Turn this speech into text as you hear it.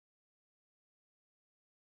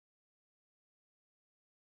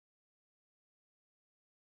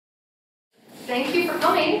Thank you for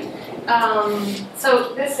coming.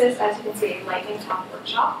 So this is, as you can see, a lightning talk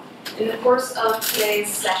workshop. In the course of today's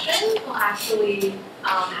session, we'll actually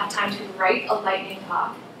have time to write a lightning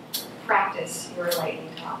talk, practice your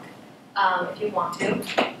lightning talk, if you want to.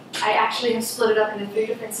 I actually have split it up into 3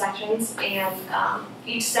 different sections, and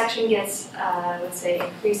each section gets, I would say,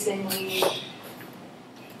 increasingly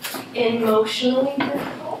emotionally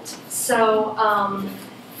difficult. So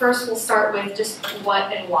first we'll start with just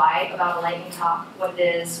what and why about a lightning talk, what it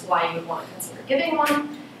is, why you would want to consider giving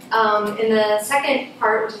one. In the second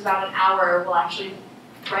part, which is about an hour, we'll actually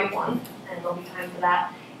write one, and there'll be time for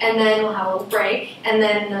that. And then we'll have a little break. And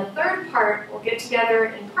then in the third part, we'll get together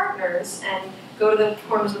in partners and go to the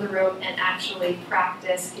corners of the room and actually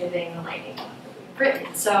practice giving the lightning talk that we've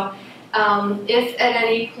written. So if at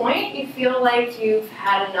any point you feel like you've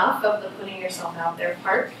had enough of the putting yourself out there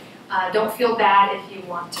part, don't feel bad if you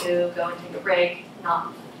want to go and take a break,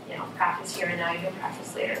 not practice here and now, you can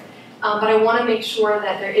practice later. But I want to make sure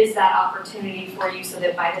that there is that opportunity for you so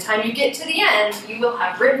that by the time you get to the end, you will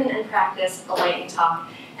have written and practiced a lightning talk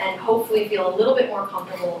and hopefully feel a little bit more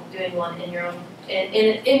comfortable doing one in your own,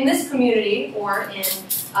 in this community or in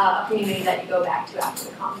a community that you go back to after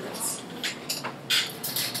the conference.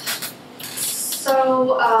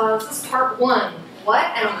 So this is part 1, what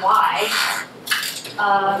and why.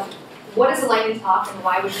 What is a lightning talk and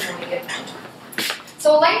why would you want to give one?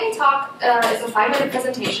 So a lightning talk is a 5-minute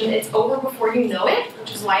presentation. It's over before you know it,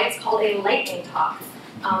 which is why it's called a lightning talk.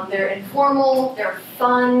 They're informal, they're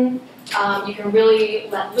fun, you can really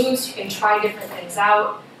let loose, you can try different things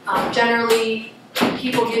out. Generally,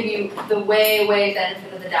 people give you the way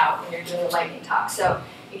benefit of the doubt when you're doing a lightning talk. So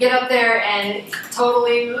you get up there and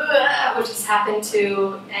totally, which has happened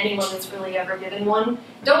to anyone that's really ever given one,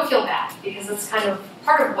 don't feel bad because it's kind of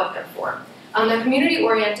part of what they're for. They're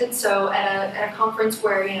community-oriented, so at a conference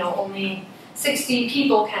where only 60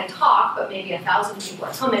 people can talk, but maybe 1,000 people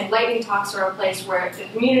are coming, lightning talks are a place where the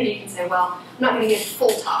community can say, well, I'm not going to give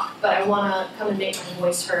full talk, but I want to come and make my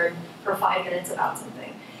voice heard for 5 minutes about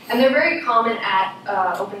something. And they're very common at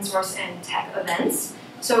open source and tech events.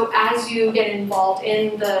 So as you get involved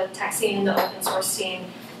in the tech scene, in the open source scene,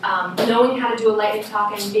 knowing how to do a lightning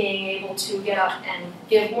talk and being able to get up and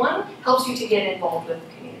give one helps you to get involved with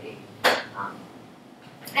the community.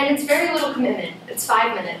 And it's very little commitment. It's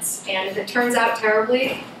 5 minutes, and if it turns out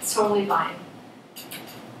terribly, it's totally fine.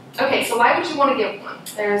 Okay, so why would you want to give one?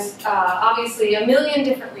 There's obviously a million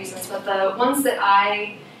different reasons, but the ones that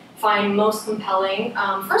I find most compelling,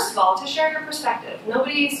 first of all, to share your perspective.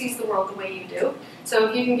 Nobody sees the world the way you do. So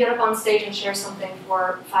if you can get up on stage and share something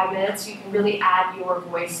for 5 minutes, you can really add your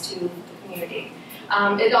voice to the community.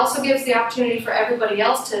 It also gives the opportunity for everybody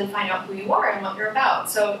else to find out who you are and what you're about.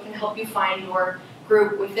 So it can help you find your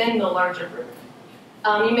group within the larger group.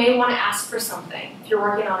 You may want to ask for something. If you're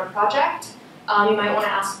working on a project, you might want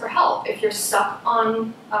to ask for help. If you're stuck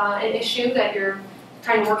on an issue that you're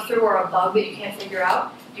trying to work through or a bug that you can't figure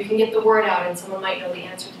out, you can get the word out and someone might know the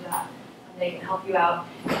answer to that. And they can help you out.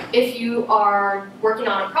 If you are working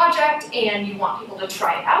on a project and you want people to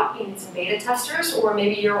try it out, you need some beta testers, or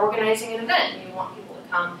maybe you're organizing an event and you want people to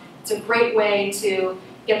come, it's a great way to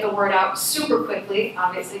get the word out super quickly,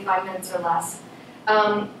 obviously 5 minutes or less.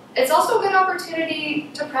 It's also a good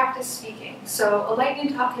opportunity to practice speaking. So a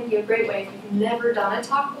lightning talk can be a great way if you've never done a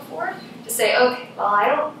talk before to say, okay, well, I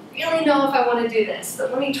don't really know if I want to do this,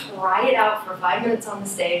 but let me try it out for 5 minutes on the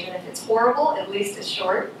stage, and if it's horrible, at least it's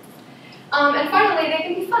short. And finally, they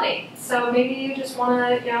can be funny. So maybe you just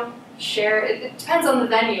want to, share, it depends on the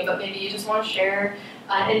venue, but maybe you just want to share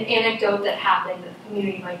an anecdote that happened that the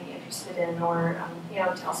community might be interested in, or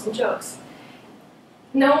tell some jokes.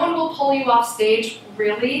 No one will pull you off stage,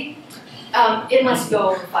 really, unless you go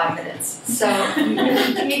over 5 minutes. So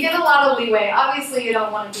you get a lot of leeway. Obviously, you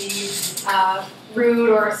don't want to be rude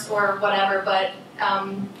or whatever, but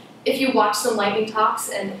if you watch some lightning talks,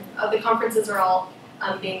 and the conferences are all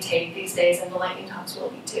being taped these days, and the lightning talks will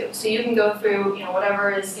be too. So you can go through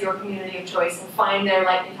whatever is your community of choice and find their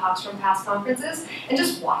lightning talks from past conferences and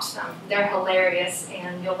just watch them. They're hilarious,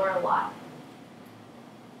 and you'll learn a lot.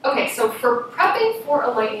 Okay, so for prepping for a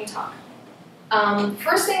lightning talk,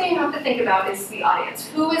 first thing you have to think about is the audience.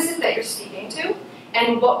 Who is it that you're speaking to,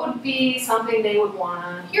 and what would be something they would want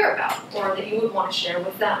to hear about, or that you would want to share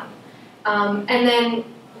with them? And then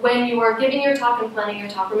when you are giving your talk and planning your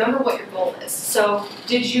talk, remember what your goal is. So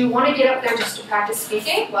did you want to get up there just to practice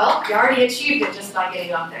speaking? Well, you already achieved it just by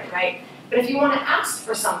getting up there, right? But if you want to ask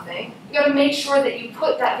for something, you got to make sure that you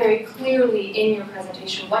put that very clearly in your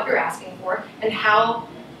presentation, what you're asking for, and how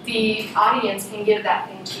the audience can give that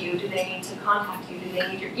thing to you. Do they need to contact you? Do they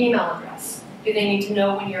need your email address? Do they need to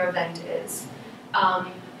know when your event is?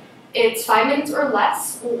 It's 5 minutes or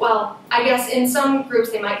less. Well, I guess in some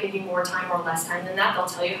groups they might give you more time or less time than that. They'll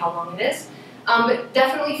tell you how long it is. But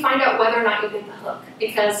definitely find out whether or not you'll get the hook,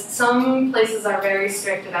 because some places are very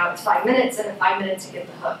strict about it's 5 minutes, and in 5 minutes you get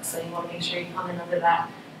the hook, so you want to make sure you come in under that.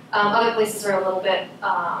 Other places are a little bit,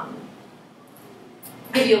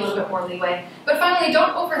 give you a little bit more leeway. But finally,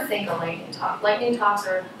 don't overthink a lightning talk. Lightning talks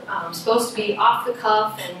are supposed to be off the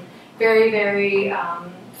cuff and very, very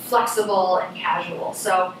flexible and casual.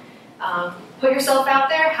 So put yourself out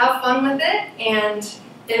there, have fun with it, and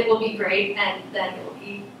it will be great, and then it will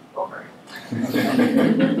be over.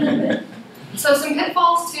 So some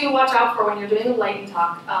pitfalls to watch out for when you're doing a lightning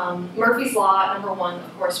talk. Murphy's Law, number one,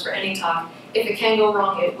 of course, for any talk. If it can go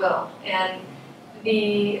wrong, it will. And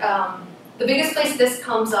the biggest place this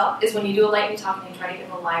comes up is when you do a lightning talk and you try to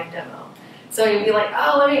give a live demo. So you'll be like,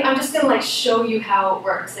 oh, I'm just going to like show you how it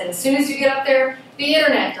works. And as soon as you get up there, the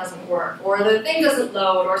internet doesn't work, or the thing doesn't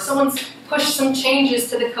load, or someone's pushed some changes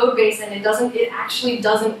to the code base and it actually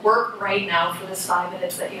doesn't work right now for this 5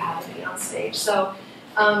 minutes that you have to be on stage. So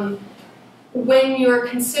when you're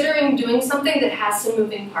considering doing something that has some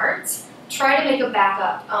moving parts, try to make a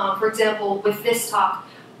backup. For example, with this talk,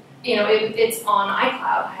 it's on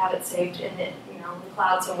iCloud. I have it saved in the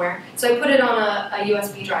cloud somewhere. So I put it on a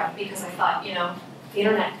USB drive because I thought, the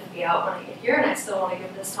internet could be out when I get here and I still want to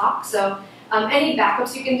give this talk. So any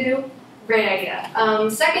backups you can do, great idea.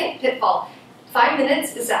 Second pitfall, 5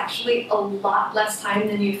 minutes is actually a lot less time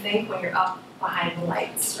than you think when you're up behind the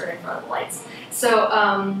lights or in front of the lights. So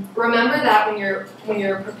remember that when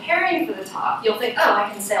you're preparing for the talk, you'll think, oh, I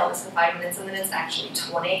can say all this in 5 minutes, and then it's actually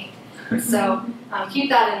 20. So keep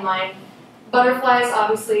that in mind. Butterflies,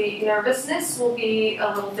 obviously, nervousness will be a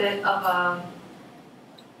little bit of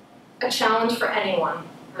a challenge for anyone,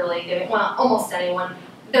 really. Well, almost anyone.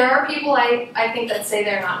 There are people I think that say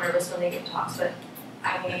they're not nervous when they give talks, but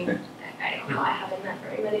I mean, I don't know, I haven't met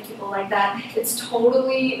very many people like that. It's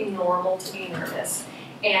totally normal to be nervous.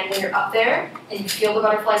 And when you're up there and you feel the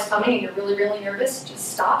butterflies coming and you're really, really nervous,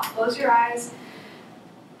 just stop, close your eyes,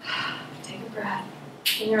 take a breath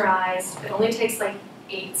in your eyes. It only takes like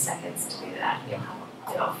 8 seconds to do that. You'll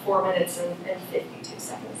have 4 minutes and 52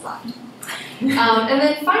 seconds left. And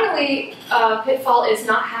then finally, pitfall is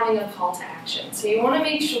not having a call to action. So you want to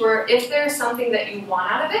make sure if there's something that you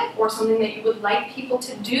want out of it or something that you would like people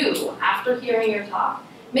to do after hearing your talk,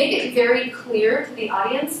 make it very clear to the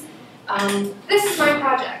audience, this is my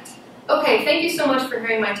project. Okay, thank you so much for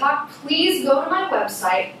hearing my talk. Please go to my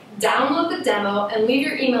website, download the demo, and leave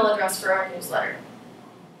your email address for our newsletter.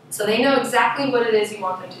 So they know exactly what it is you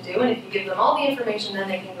want them to do, and if you give them all the information, then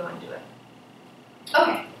they can go and do it.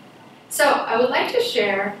 Okay, so I would like to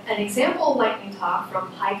share an example lightning talk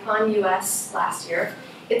from PyCon US last year.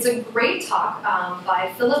 It's a great talk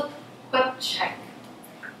by Philip Kwepchek,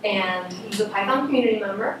 and he's a Python community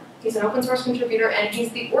member. He's an open source contributor, and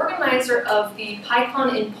he's the organizer of the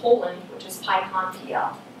PyCon in Poland, which is PyCon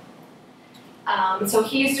PL. So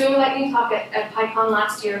he's doing a lightning talk at PyCon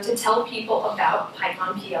last year to tell people about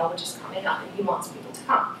PyCon PL, which is coming up, and he wants people to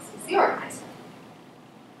come. He's the organizer.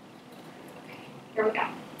 Okay, here we go.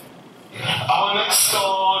 Our next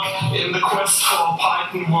talk in the quest for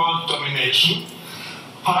Python world domination.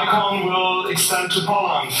 PyCon will extend to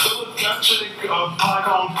Poland. Philip Kwepchek of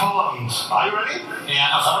PyCon Poland. Are you ready?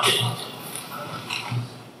 Yeah, okay.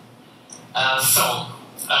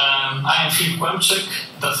 I am Philip Kwepchek,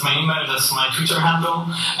 that's my email, that's my Twitter handle,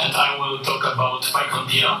 and I will talk about PyCon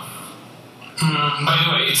PL. By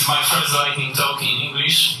the way, it's my first lightning talk in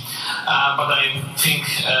English, but I think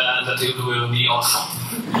that it will be awesome.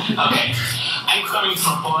 Okay, I'm coming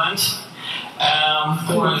from Poland.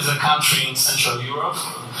 Poland is a country in Central Europe,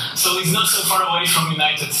 so it's not so far away from the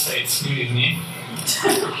United States, believe me.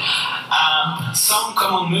 Some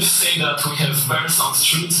common myths say that we have bears on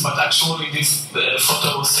streets, but actually this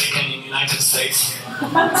photo was taken in the United States.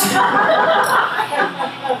 Why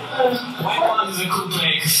Poland is a cool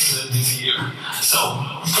place this year? So,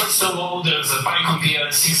 first of all, there's a PyCon PL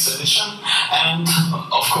 6th edition, and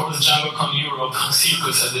of course DjangoCon Europe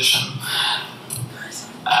Circus edition.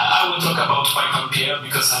 I will talk about PyCon PL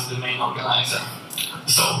because I'm the main organizer.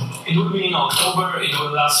 So, it will be in October, it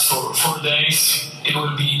will last for 4 days. It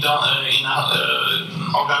will be done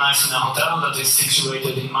organized in a hotel that is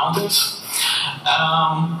situated in mountains.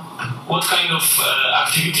 What kind of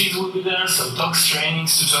activities will be there? So talks,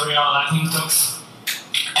 trainings, tutorial, lightning talks.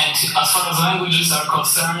 And as far as languages are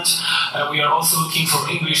concerned, we are also looking for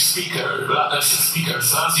English speakers.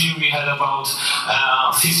 Last year we had about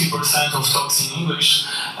 50% of talks in English,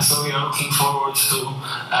 so we are looking forward to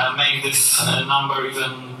make this number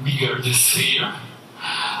even bigger this year.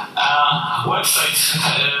 Website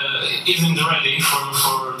isn't ready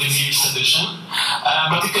for this year's edition,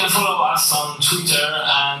 but you can follow us on Twitter,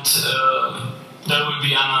 and there will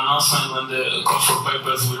be an announcement when the call for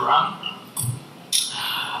papers will run.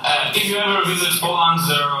 If you ever visit Poland,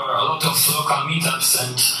 there are a lot of local meetups,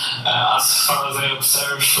 and as far as I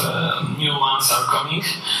observe, new ones are coming.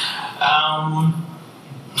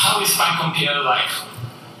 How is PyCon like?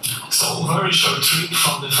 So, very short trip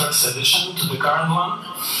from the first edition to the current one.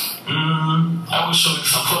 I will show you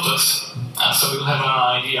some photos, so you'll have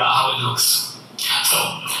an idea how it looks. So,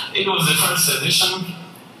 it was the first edition.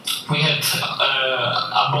 We had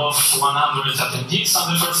above 100 attendees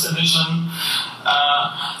on the first edition.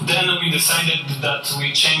 Then we decided that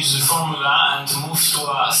we changed the formula and moved to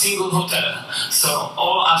a single hotel. So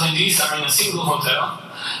all attendees are in a single hotel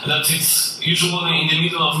that is usually in the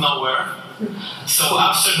middle of nowhere. So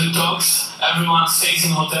after the talks, everyone stays in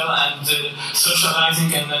the hotel, and the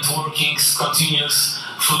socializing and networking continues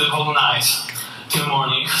through the whole night till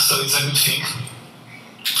morning. So it's a good thing.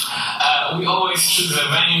 We always choose a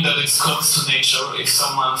venue that is close to nature if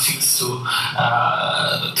someone feels to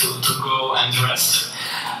go and rest.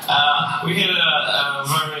 We had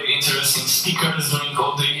very interesting speakers during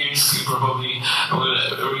all the years. You probably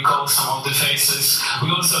will recall some of the faces. We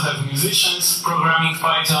also have musicians programming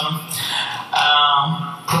Python.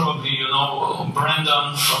 Probably you know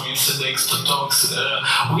Brandon from yesterday's talks.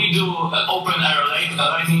 We do open air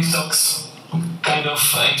lightning talks. Kind of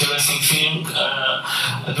interesting thing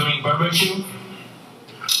during barbecue.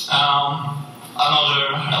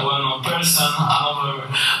 Another well-known person, another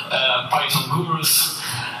Python gurus.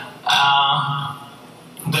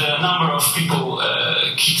 The number of people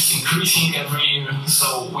keeps increasing every year,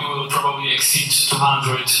 so we will probably exceed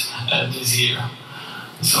 200 this year.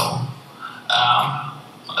 So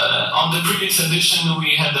on the previous edition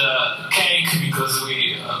we had a cake because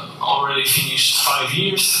we already finished 5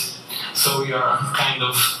 years. So we are kind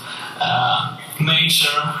of major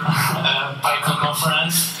PyCon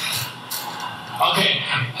conference. Okay,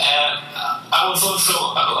 I was also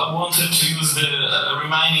wanted to use the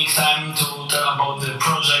remaining time to tell about the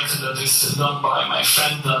project that is done by my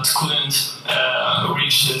friend that couldn't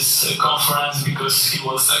reach this conference because he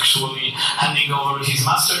was actually handing over his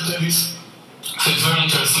master thesis. So it's very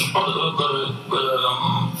interesting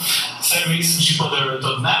service,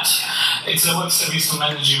 gpodder.net. It's a web service to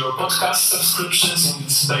manage your podcast subscriptions, and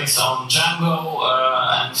it's based on Django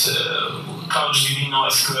and CouchDB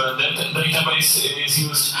NoSQL database is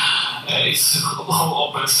used. It's whole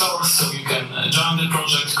open source, so you can join the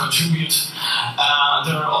project, contribute.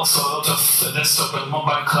 There are also a lot of desktop and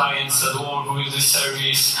mobile clients that work with this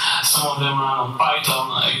service. Some of them run on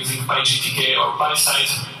Python using PyGTK or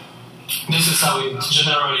PySite. This is how it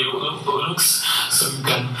generally looks, so you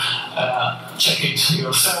can check it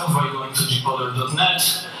yourself by going to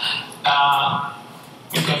gpodder.net.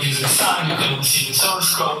 You can visit the site, you can see the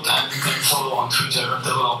source code, and you can follow on Twitter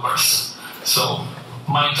developers. So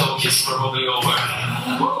my talk is probably over.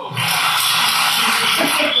 Whoa.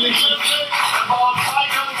 About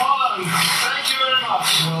PyCon Poland. Thank you very much.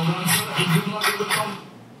 Well done. Good luck with the con.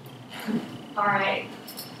 All right.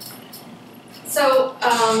 So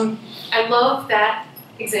I love that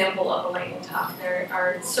example of a lightning talk. There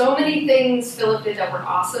are so many things Philip did that were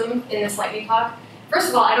awesome in this lightning talk. First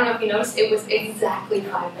of all, I don't know if you noticed, it was exactly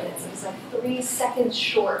 5 minutes. It was like 3 seconds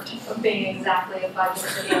short of being exactly a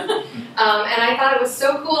 5-minute video. And I thought it was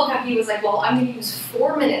so cool how he was like, well, I'm going to use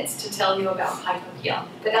 4 minutes to tell you about PyCon,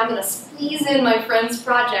 but I'm going to squeeze in my friend's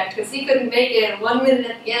project because he couldn't make it 1 minute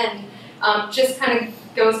at the end. Just kind of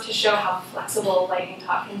goes to show how flexible lightning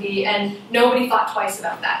talk can be, and nobody thought twice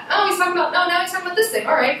about that. Oh, he's talking about, no, now he's talking about this thing.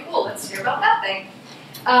 All right, cool, let's hear about that thing.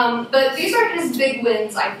 But these are his big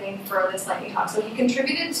wins, I think, for this lightning talk. So he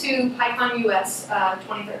contributed to PyCon US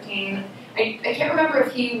 2013. I can't remember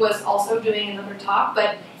if he was also doing another talk,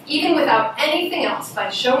 but even without anything else, by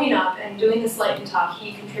showing up and doing this lightning talk,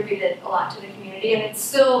 he contributed a lot to the community, and it's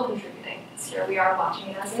still contributing. So here we are watching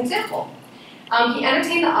it as an example. He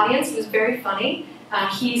entertained the audience. He was very funny.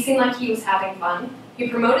 He seemed like he was having fun. He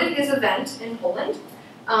promoted his event in Poland.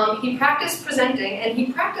 He practiced presenting, and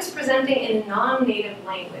he practiced presenting in a non-native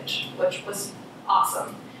language, which was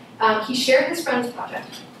awesome. He shared his friend's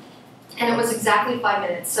project, and it was exactly 5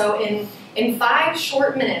 minutes. So in 5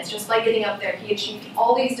 short minutes, just by getting up there, he achieved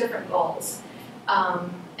all these different goals.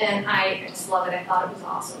 And I just love it. I thought it was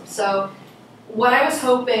awesome. So what I was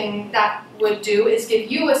hoping that would do is give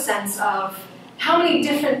you a sense of how many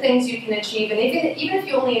different things you can achieve, and even if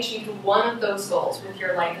you only achieved one of those goals with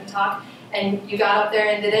your lightning talk, and you got up there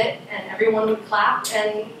and did it, and everyone would clap,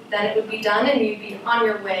 and then it would be done, and you'd be on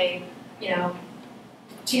your way, you know,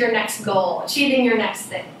 to your next goal, achieving your next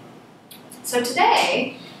thing. So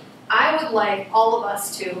today, I would like all of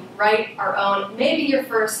us to write our own, may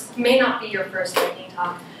not be your first lightning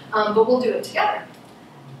talk, but we'll do it together.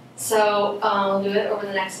 So we'll do it over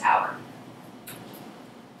the next hour.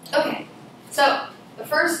 Okay, so the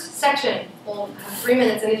first section will have 3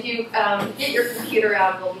 minutes, and if you get your computer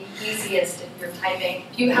out, it will be easiest if you're typing.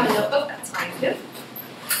 If you have a notebook, that's fine too.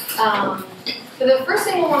 So the first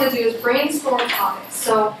thing we'll want to do is brainstorm topics.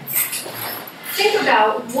 So think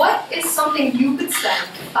about what is something you could spend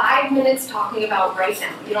 5 minutes talking about right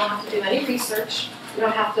now. You don't have to do any research. You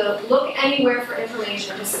don't have to look anywhere for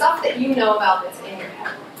information. Just stuff that you know about that's in your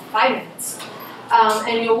head. 5 minutes.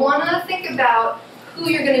 And you'll want to think about who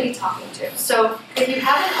you're going to be talking to. So if you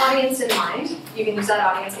have an audience in mind, you can use that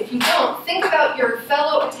audience. If you don't, think about your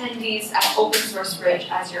fellow attendees at Open Source Bridge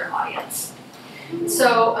as your audience.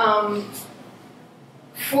 So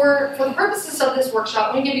for the purposes of this workshop,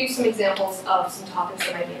 I'm going to give you some examples of some topics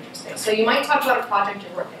that might be interesting. So you might talk about a project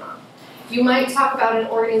you're working on. You might talk about an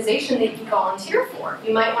organization that you volunteer for.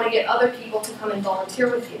 You might want to get other people to come and volunteer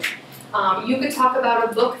with you. You could talk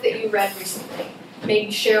about a book that you read recently.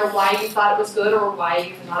 Maybe share why you thought it was good or why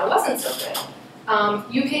you thought it wasn't so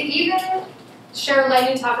good. You could even share a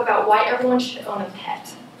lightning talk about why everyone should own a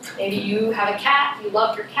pet. Maybe you have a cat, you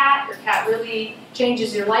love your cat really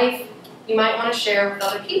changes your life. You might want to share with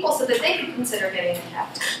other people so that they could consider getting a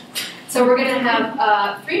cat. So we're going to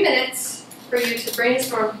have 3 minutes for you to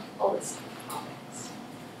brainstorm a list of topics.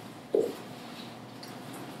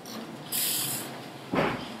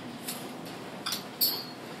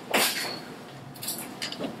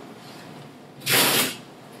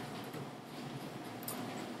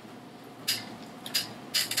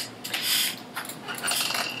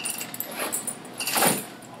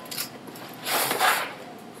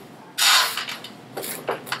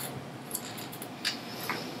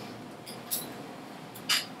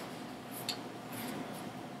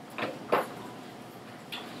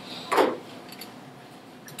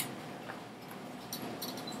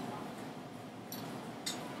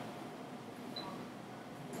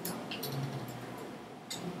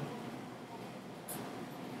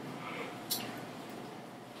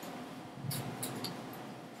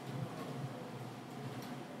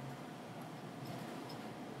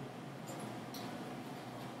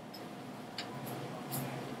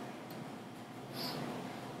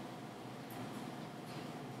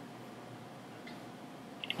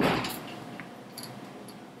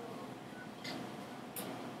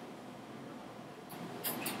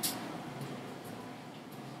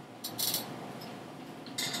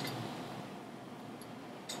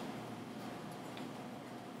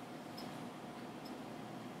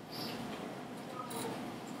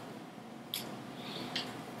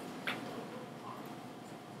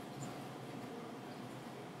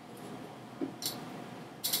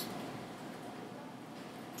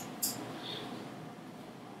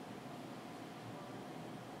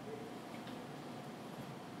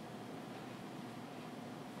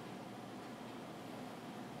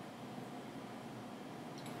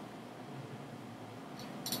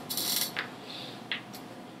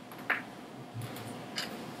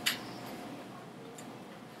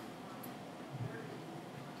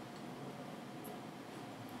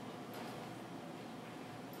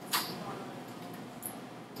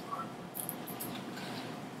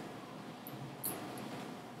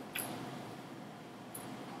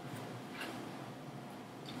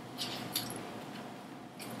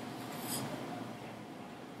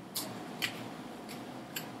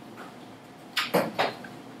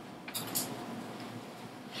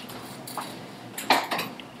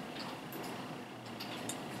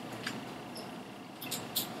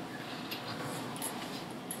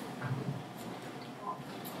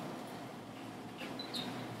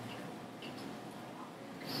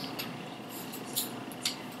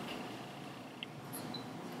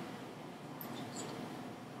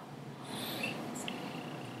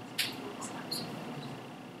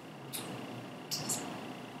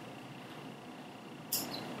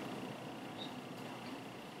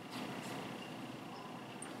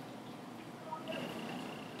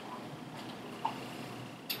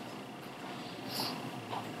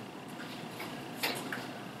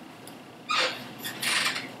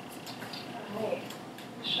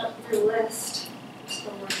 Your list.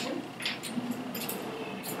 Still working.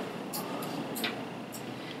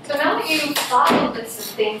 So now that you've thought of a list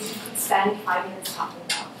of things you could spend 5 minutes talking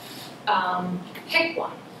about, pick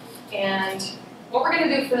one. And what we're going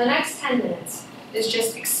to do for the next 10 minutes is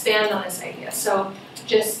just expand on this idea. So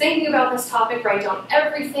just thinking about this topic, write down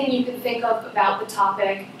everything you can think of about the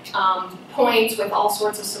topic, points with all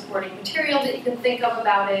sorts of supporting material that you can think of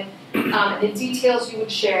about it, and the details you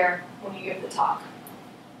would share when you give the talk.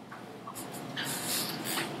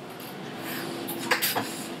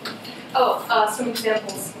 Oh, some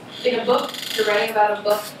examples. In a book, you're writing about a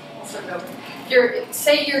book, I'll start over.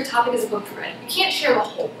 Say your topic is a book to read. You can't share the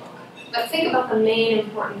whole book, but think about the main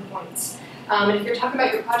important points. And if you're talking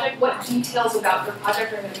about your project, what details about your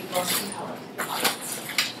project are going to be most compelling to your audience?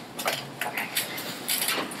 Okay.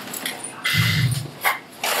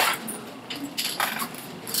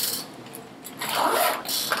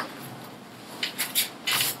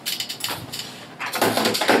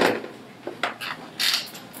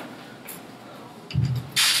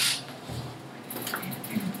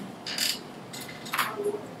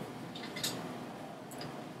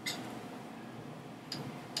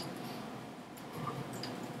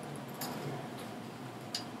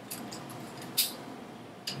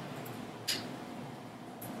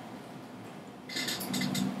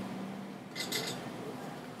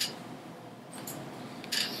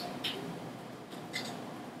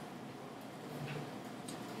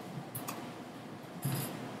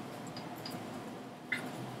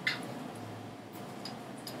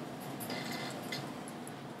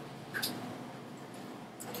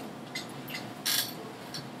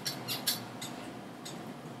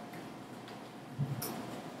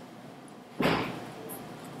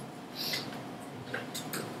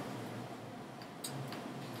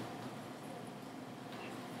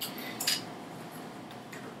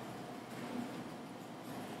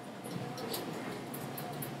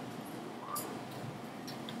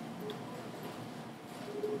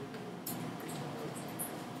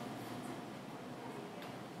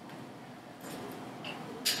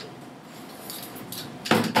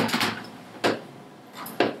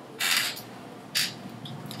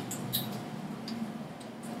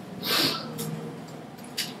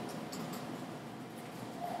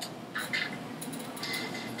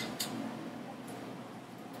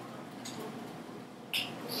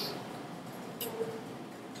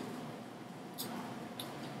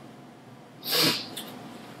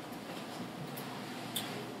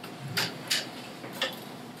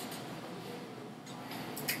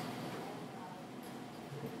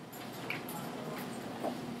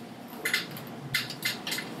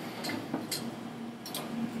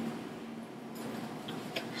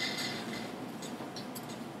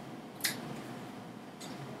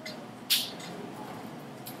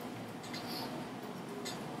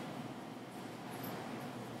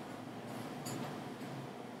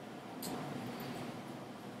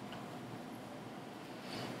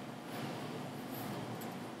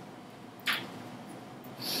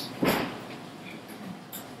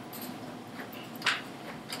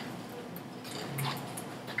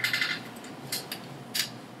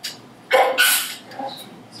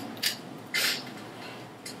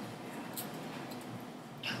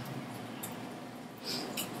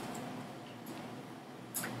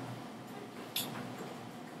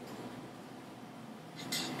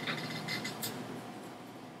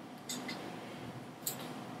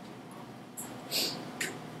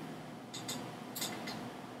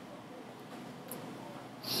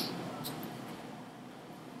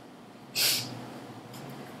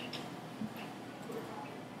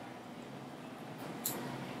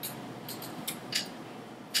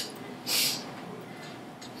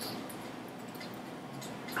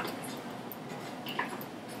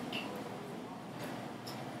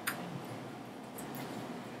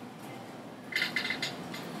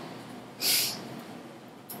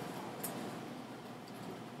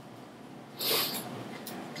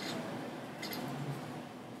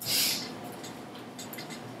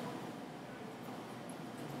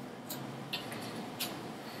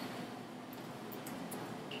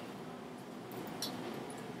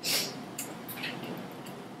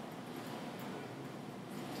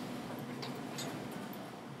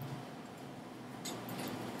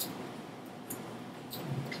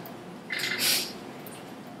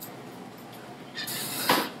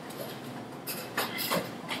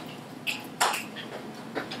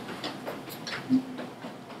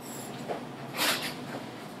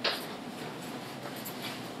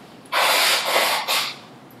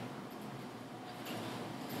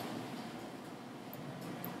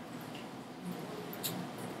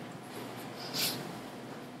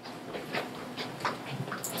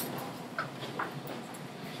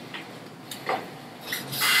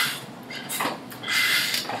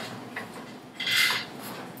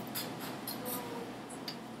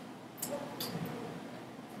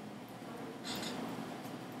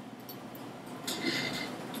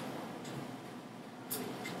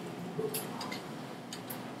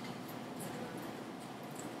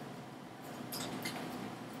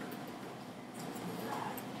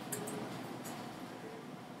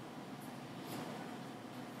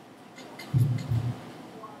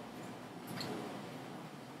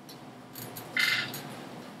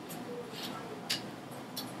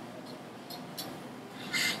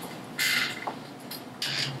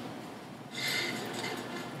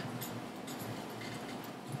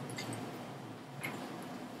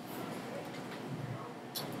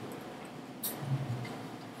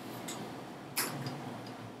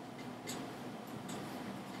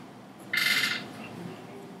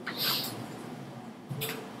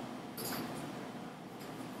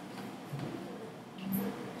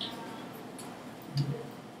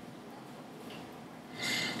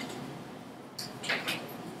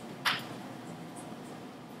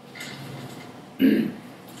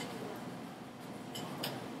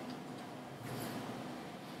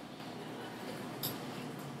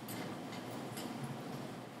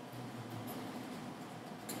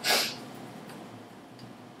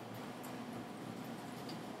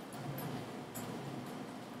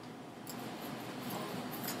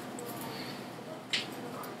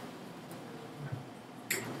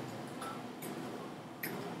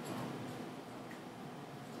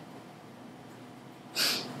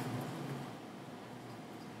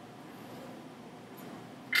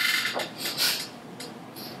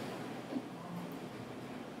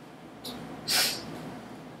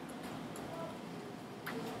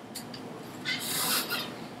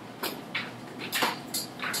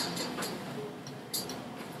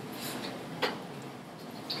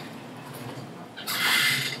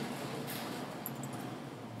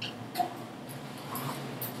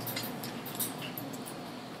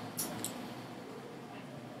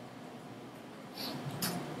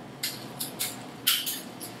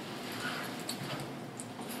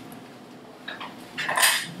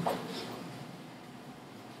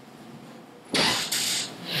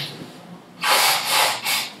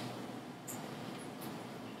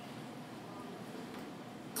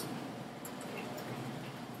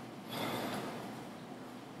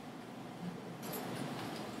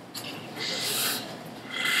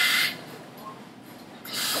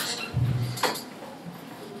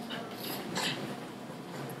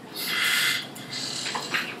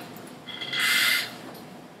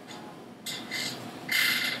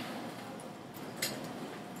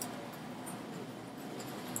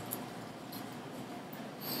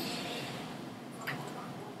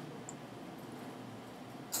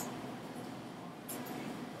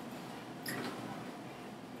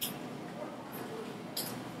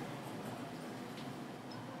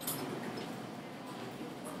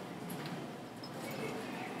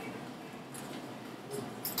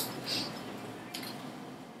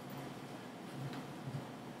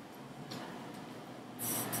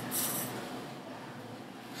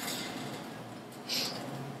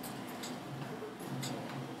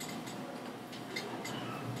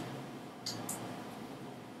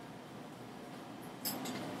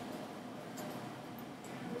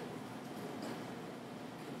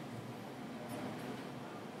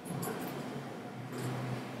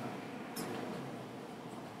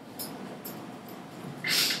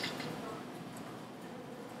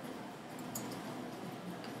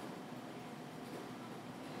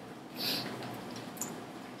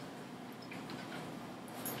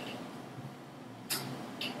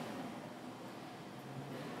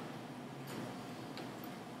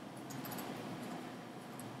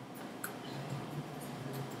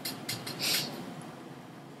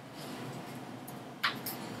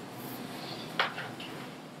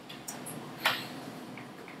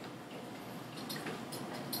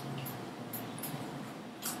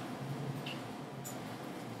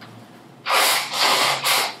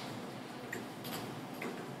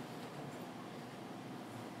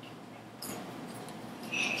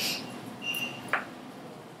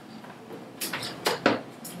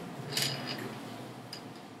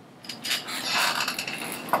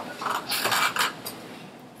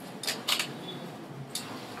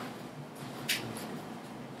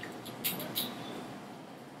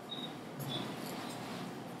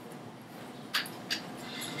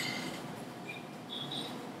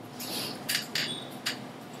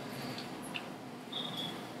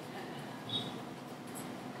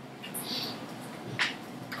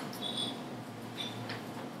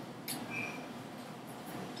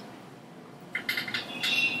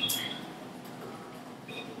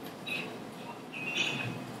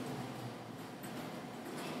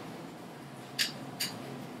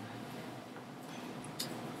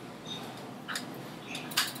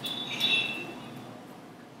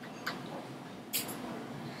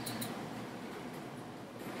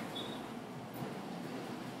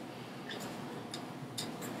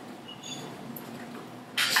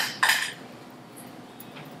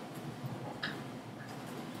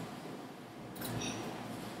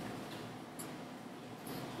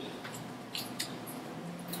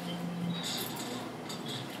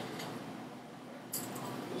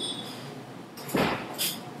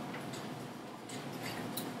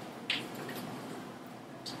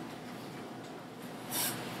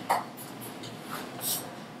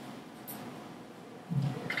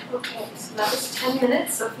 Okay, so that was 10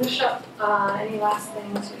 minutes, so finish up any last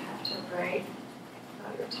things you have to write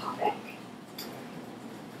about your topic.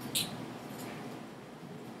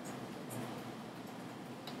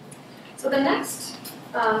 So the next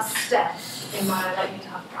step in my lightning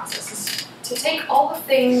talk process is to take all the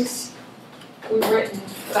things we've written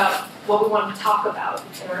about what we want to talk about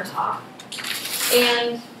in our talk,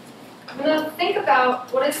 and I'm going to think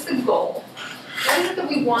about what is the goal. What is it that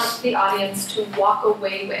we want the audience to walk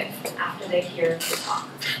away with after they hear the talk?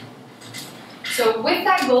 So with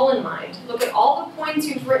that goal in mind, look at all the points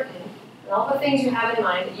you've written and all the things you have in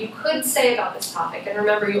mind that you could say about this topic. And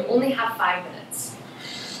remember, you only have 5 minutes.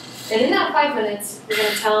 And in that 5 minutes, you're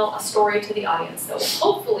going to tell a story to the audience that will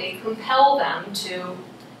hopefully compel them to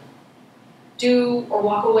do or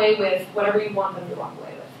walk away with whatever you want them to walk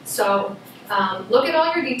away with. So look at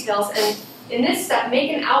all your details, and in this step,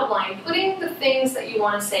 make an outline, putting the things that you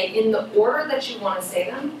want to say in the order that you want to say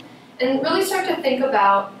them, and really start to think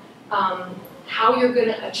about how you're going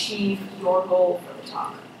to achieve your goal for the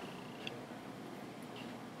talk.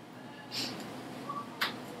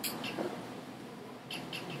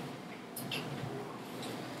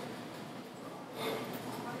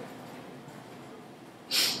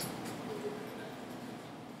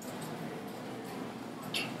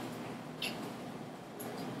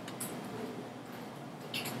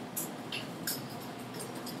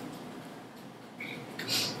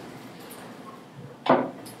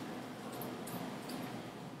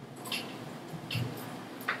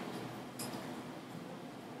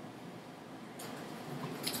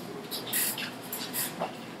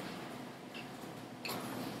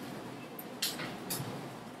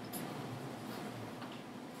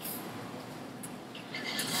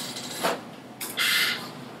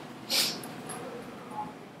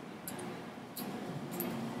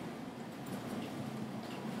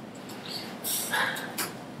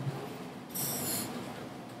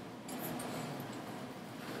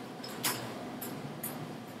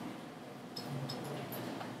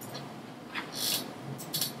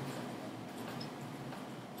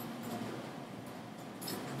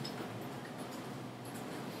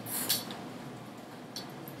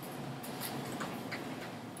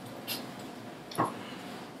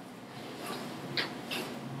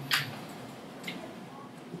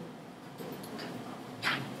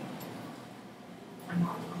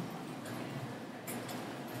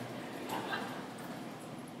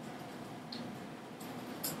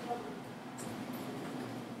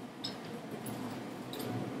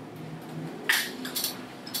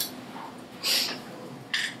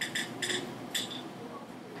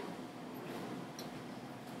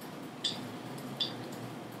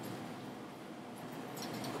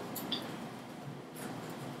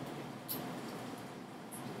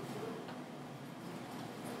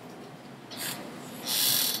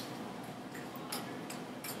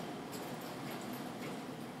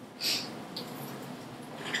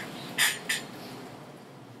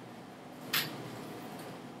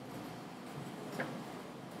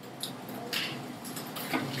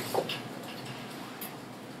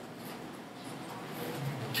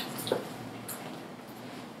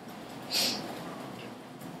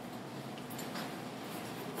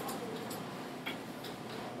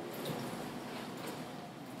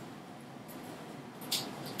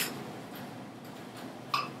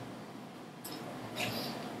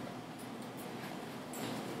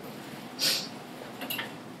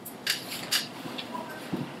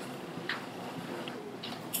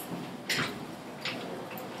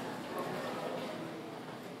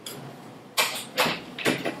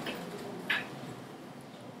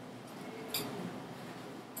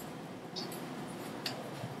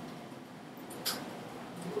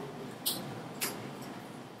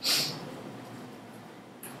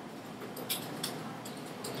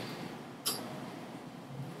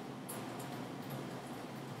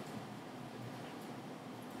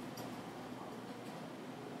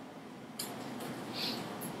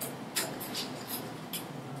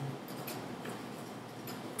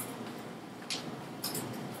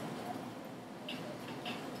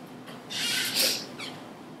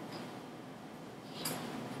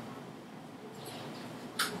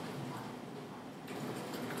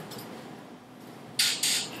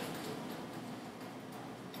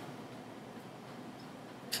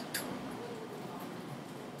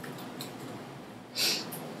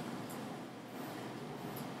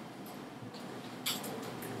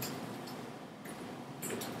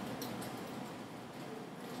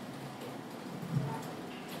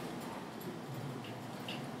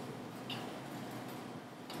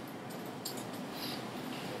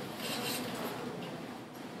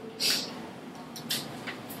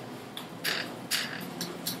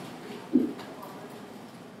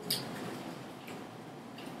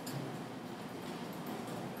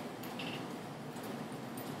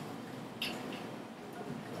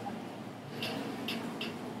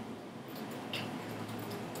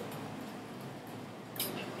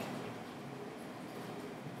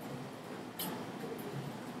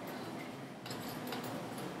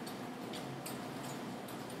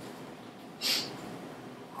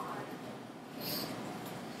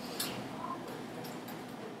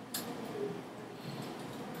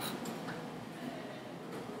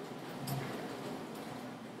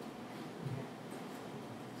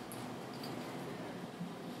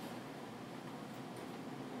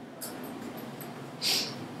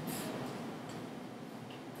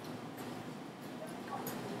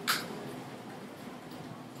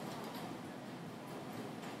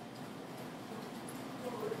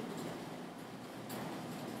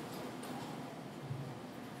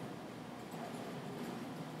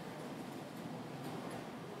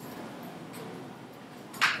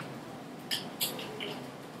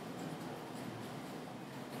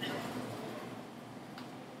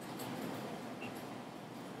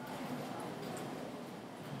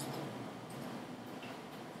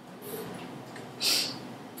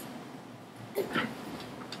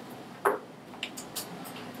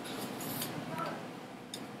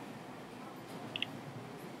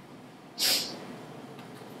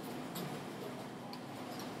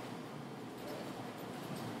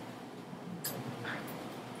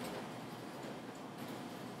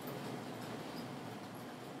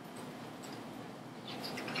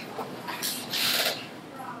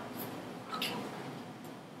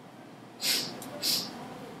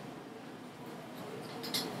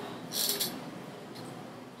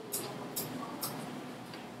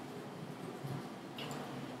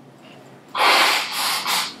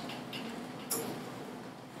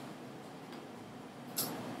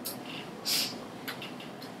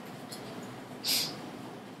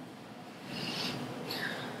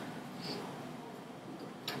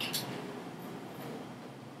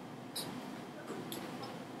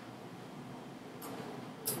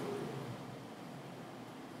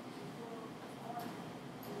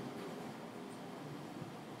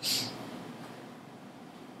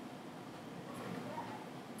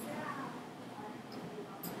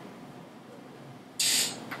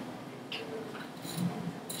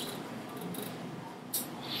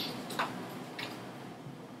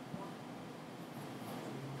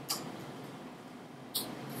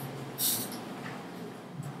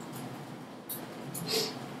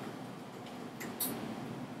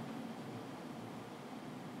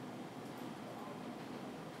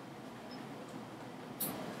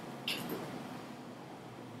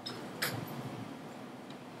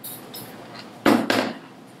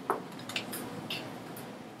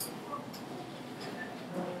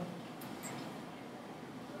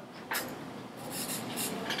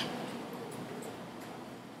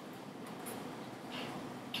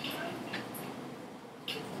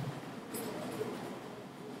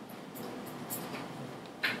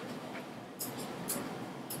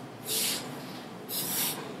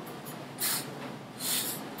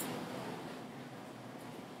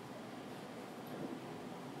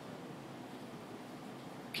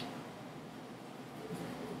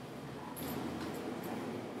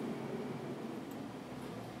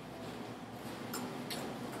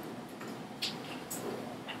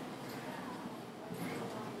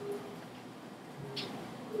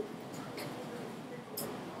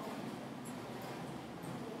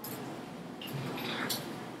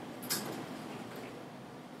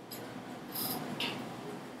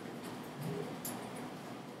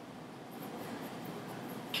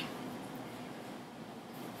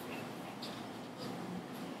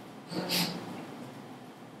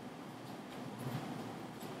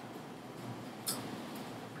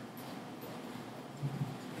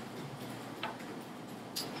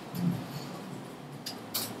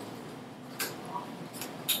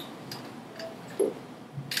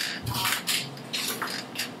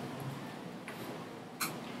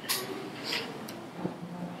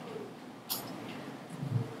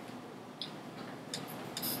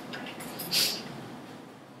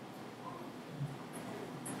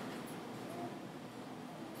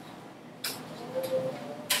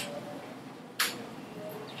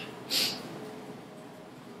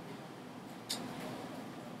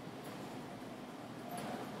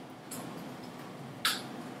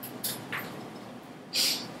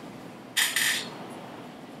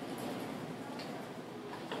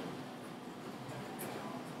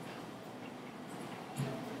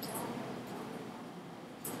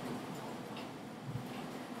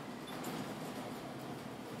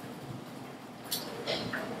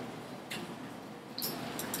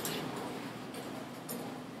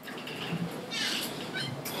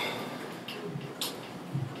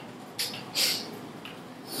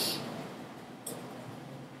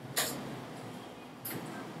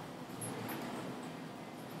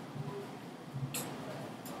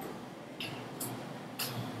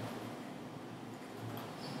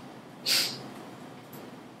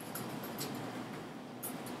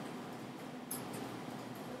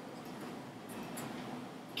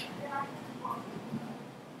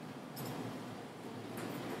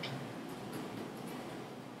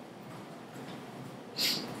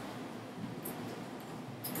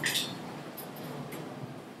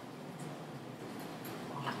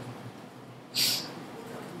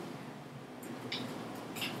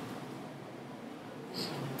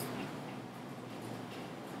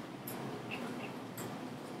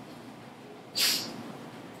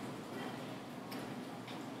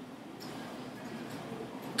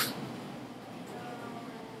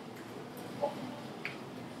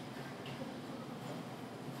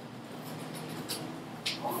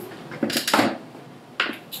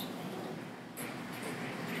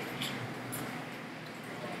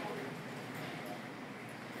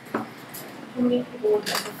 How many people would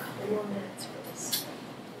have a couple more minutes for this?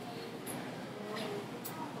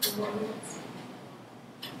 A couple more minutes?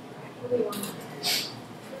 What do you want?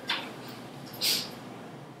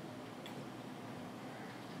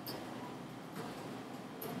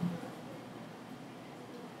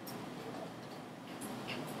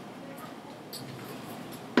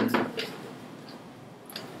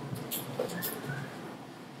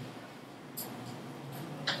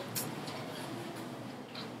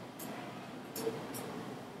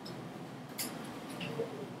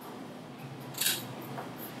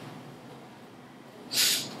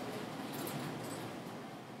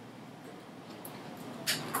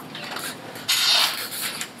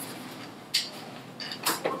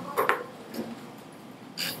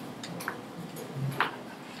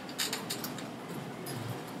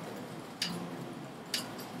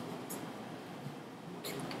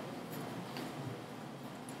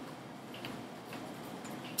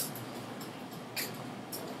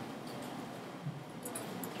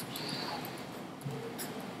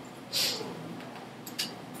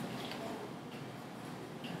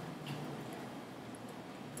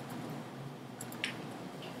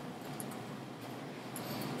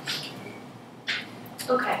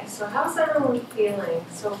 Okay, so how's everyone feeling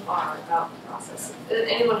so far about the process? Does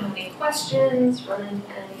anyone have any questions? Run into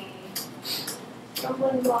any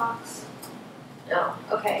stumbling blocks? No?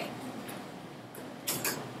 Okay.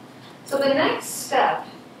 So the next step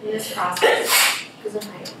in this process,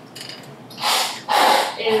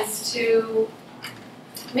 is to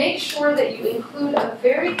make sure that you include a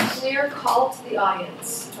very clear call to the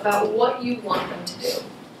audience about what you want them to do.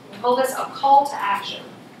 We call this a call to action.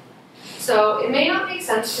 So it may not make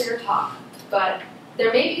sense for your talk, but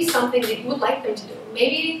there may be something that you would like them to do.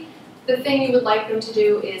 Maybe the thing you would like them to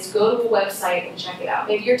do is go to a website and check it out.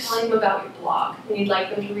 Maybe you're telling them about your blog, and you'd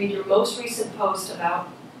like them to read your most recent post about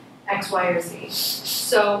X, Y, or Z.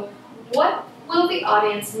 So what will the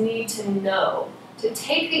audience need to know to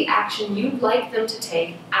take the action you'd like them to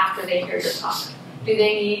take after they hear your talk? Do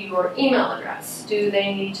they need your email address? Do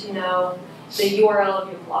they need to know the URL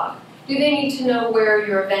of your blog? Do they need to know where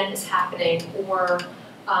your event is happening, or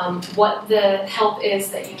what the help is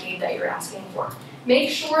that you need that you're asking for? Make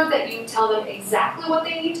sure that you tell them exactly what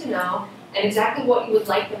they need to know and exactly what you would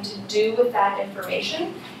like them to do with that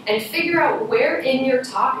information, and figure out where in your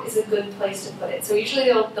talk is a good place to put it. So usually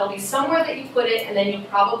there'll be somewhere that you put it, and then you'll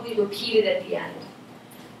probably repeat it at the end.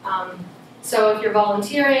 So if you're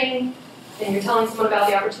volunteering and you're telling someone about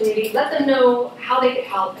the opportunity, let them know how they can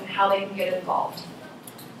help and how they can get involved.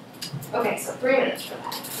 Okay, so 3 minutes for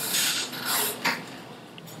that.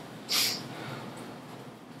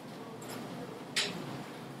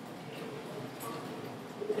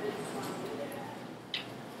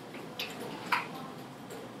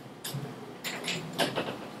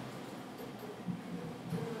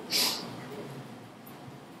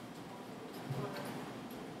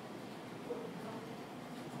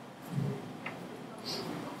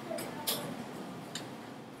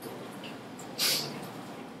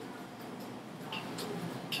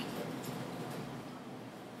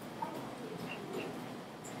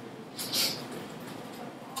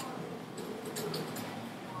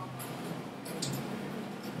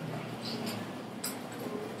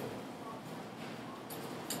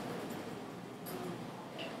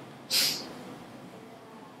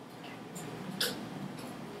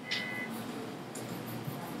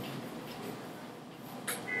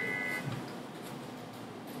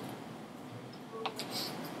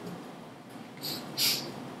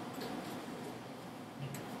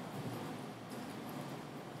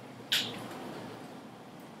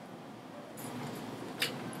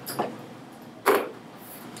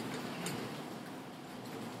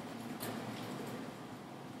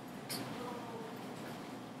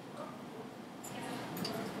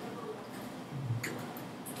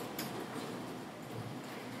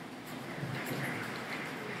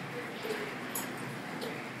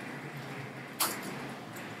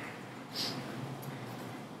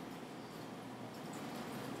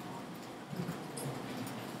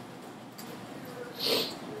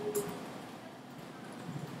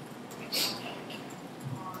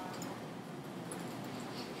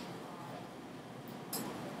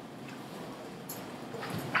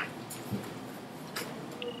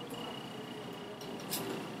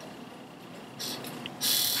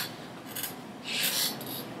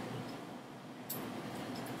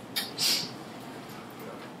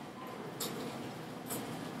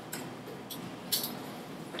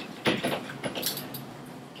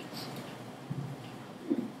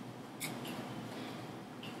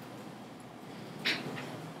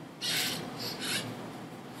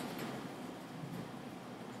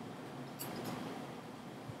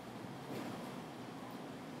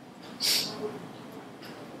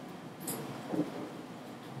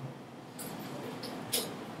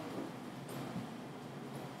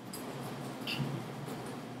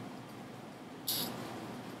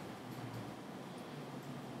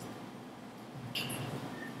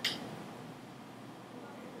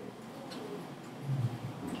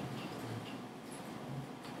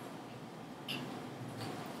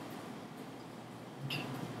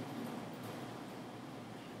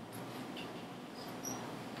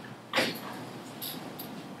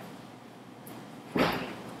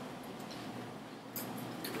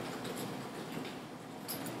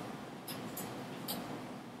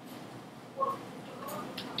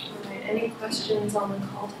 any questions on the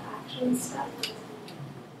call to action step? It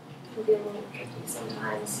can be a little tricky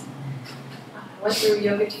sometimes. I went through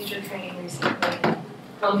yoga teacher training recently.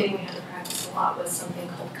 One thing we had to practice a lot was something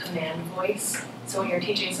called command voice. So when you're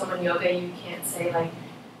teaching someone yoga, you can't say like,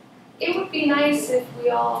 it would be nice if we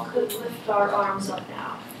all could lift our arms up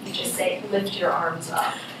now. You just say, lift your arms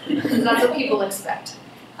up. Because that's what people expect.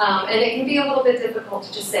 And it can be a little bit difficult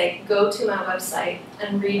to just say, go to my website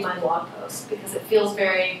and read my blog post, because it feels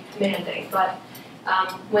very commanding. But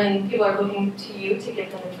when people are looking to you to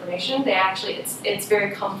give them information, they actually, it's very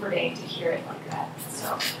comforting to hear it like that.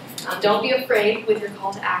 So don't be afraid with your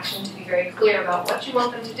call to action to be very clear about what you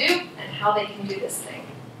want them to do and how they can do this thing.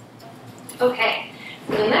 Okay,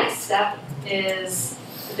 so the next step is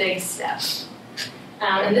the big step.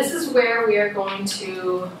 And this is where we are going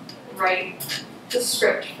to write the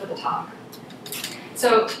script for the talk.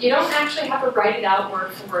 So you don't actually have to write it out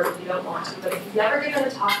word for word if you don't want to, but if you've never given a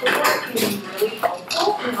talk before, it can be really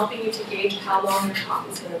helpful in helping you to gauge how long your talk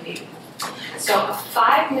is going to be. So a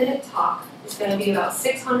 5-minute talk is going to be about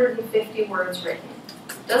 650 words written.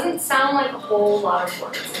 Doesn't sound like a whole lot of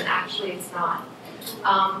words, and actually it's not.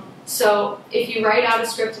 So if you write out a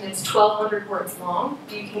script and it's 1,200 words long,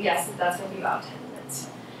 you can guess that that's going to be about 10 minutes.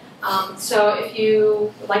 So if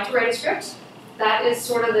you would like to write a script, that is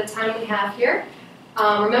sort of the time we have here.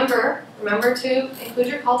 Remember to include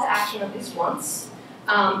your call to action at least once.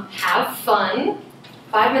 Have fun.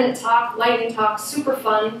 5-minute talk, lightning talk, super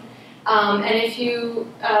fun. And if you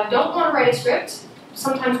don't want to write a script,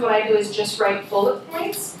 sometimes what I do is just write bullet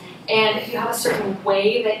points. And if you have a certain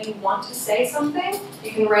way that you want to say something,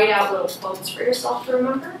 you can write out little quotes for yourself to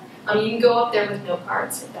remember. You can go up there with note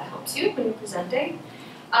cards if that helps you when you're presenting.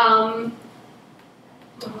 What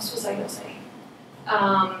else was I going to say?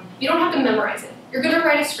 You don't have to memorize it. You're going to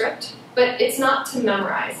write a script, but it's not to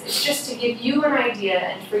memorize. It's just to give you an idea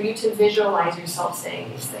and for you to visualize yourself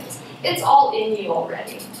saying these things. It's all in you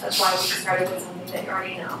already. That's why we started with something that you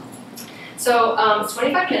already know. So it's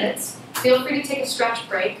 25 minutes. Feel free to take a stretch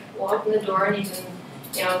break. We'll open the door and you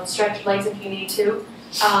can, stretch your legs if you need to.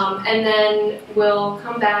 And then we'll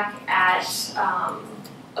come back at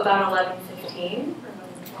about 11:15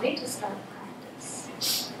 or 11:20 to start practice.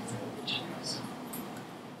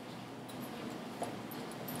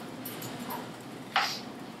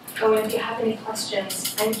 Oh, and if you have any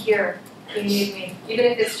questions, I'm here if you need me. Even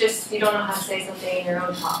if it's just you don't know how to say something in your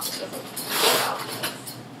own talk. It doesn't work out.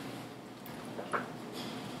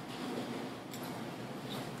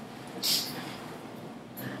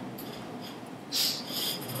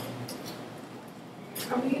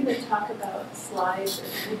 Are we going to talk about slides or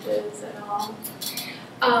images at all?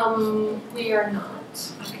 We are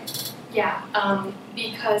not. Okay. Yeah,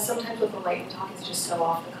 because sometimes with the lightning talk it's just so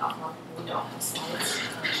off the cuff, we don't have slides.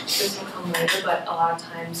 This will come later, but a lot of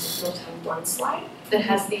times you'll have one slide that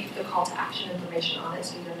has the call to action information on it,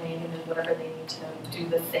 so your name and then whatever they need to do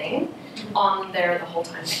the thing on there the whole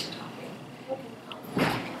time that you're talking.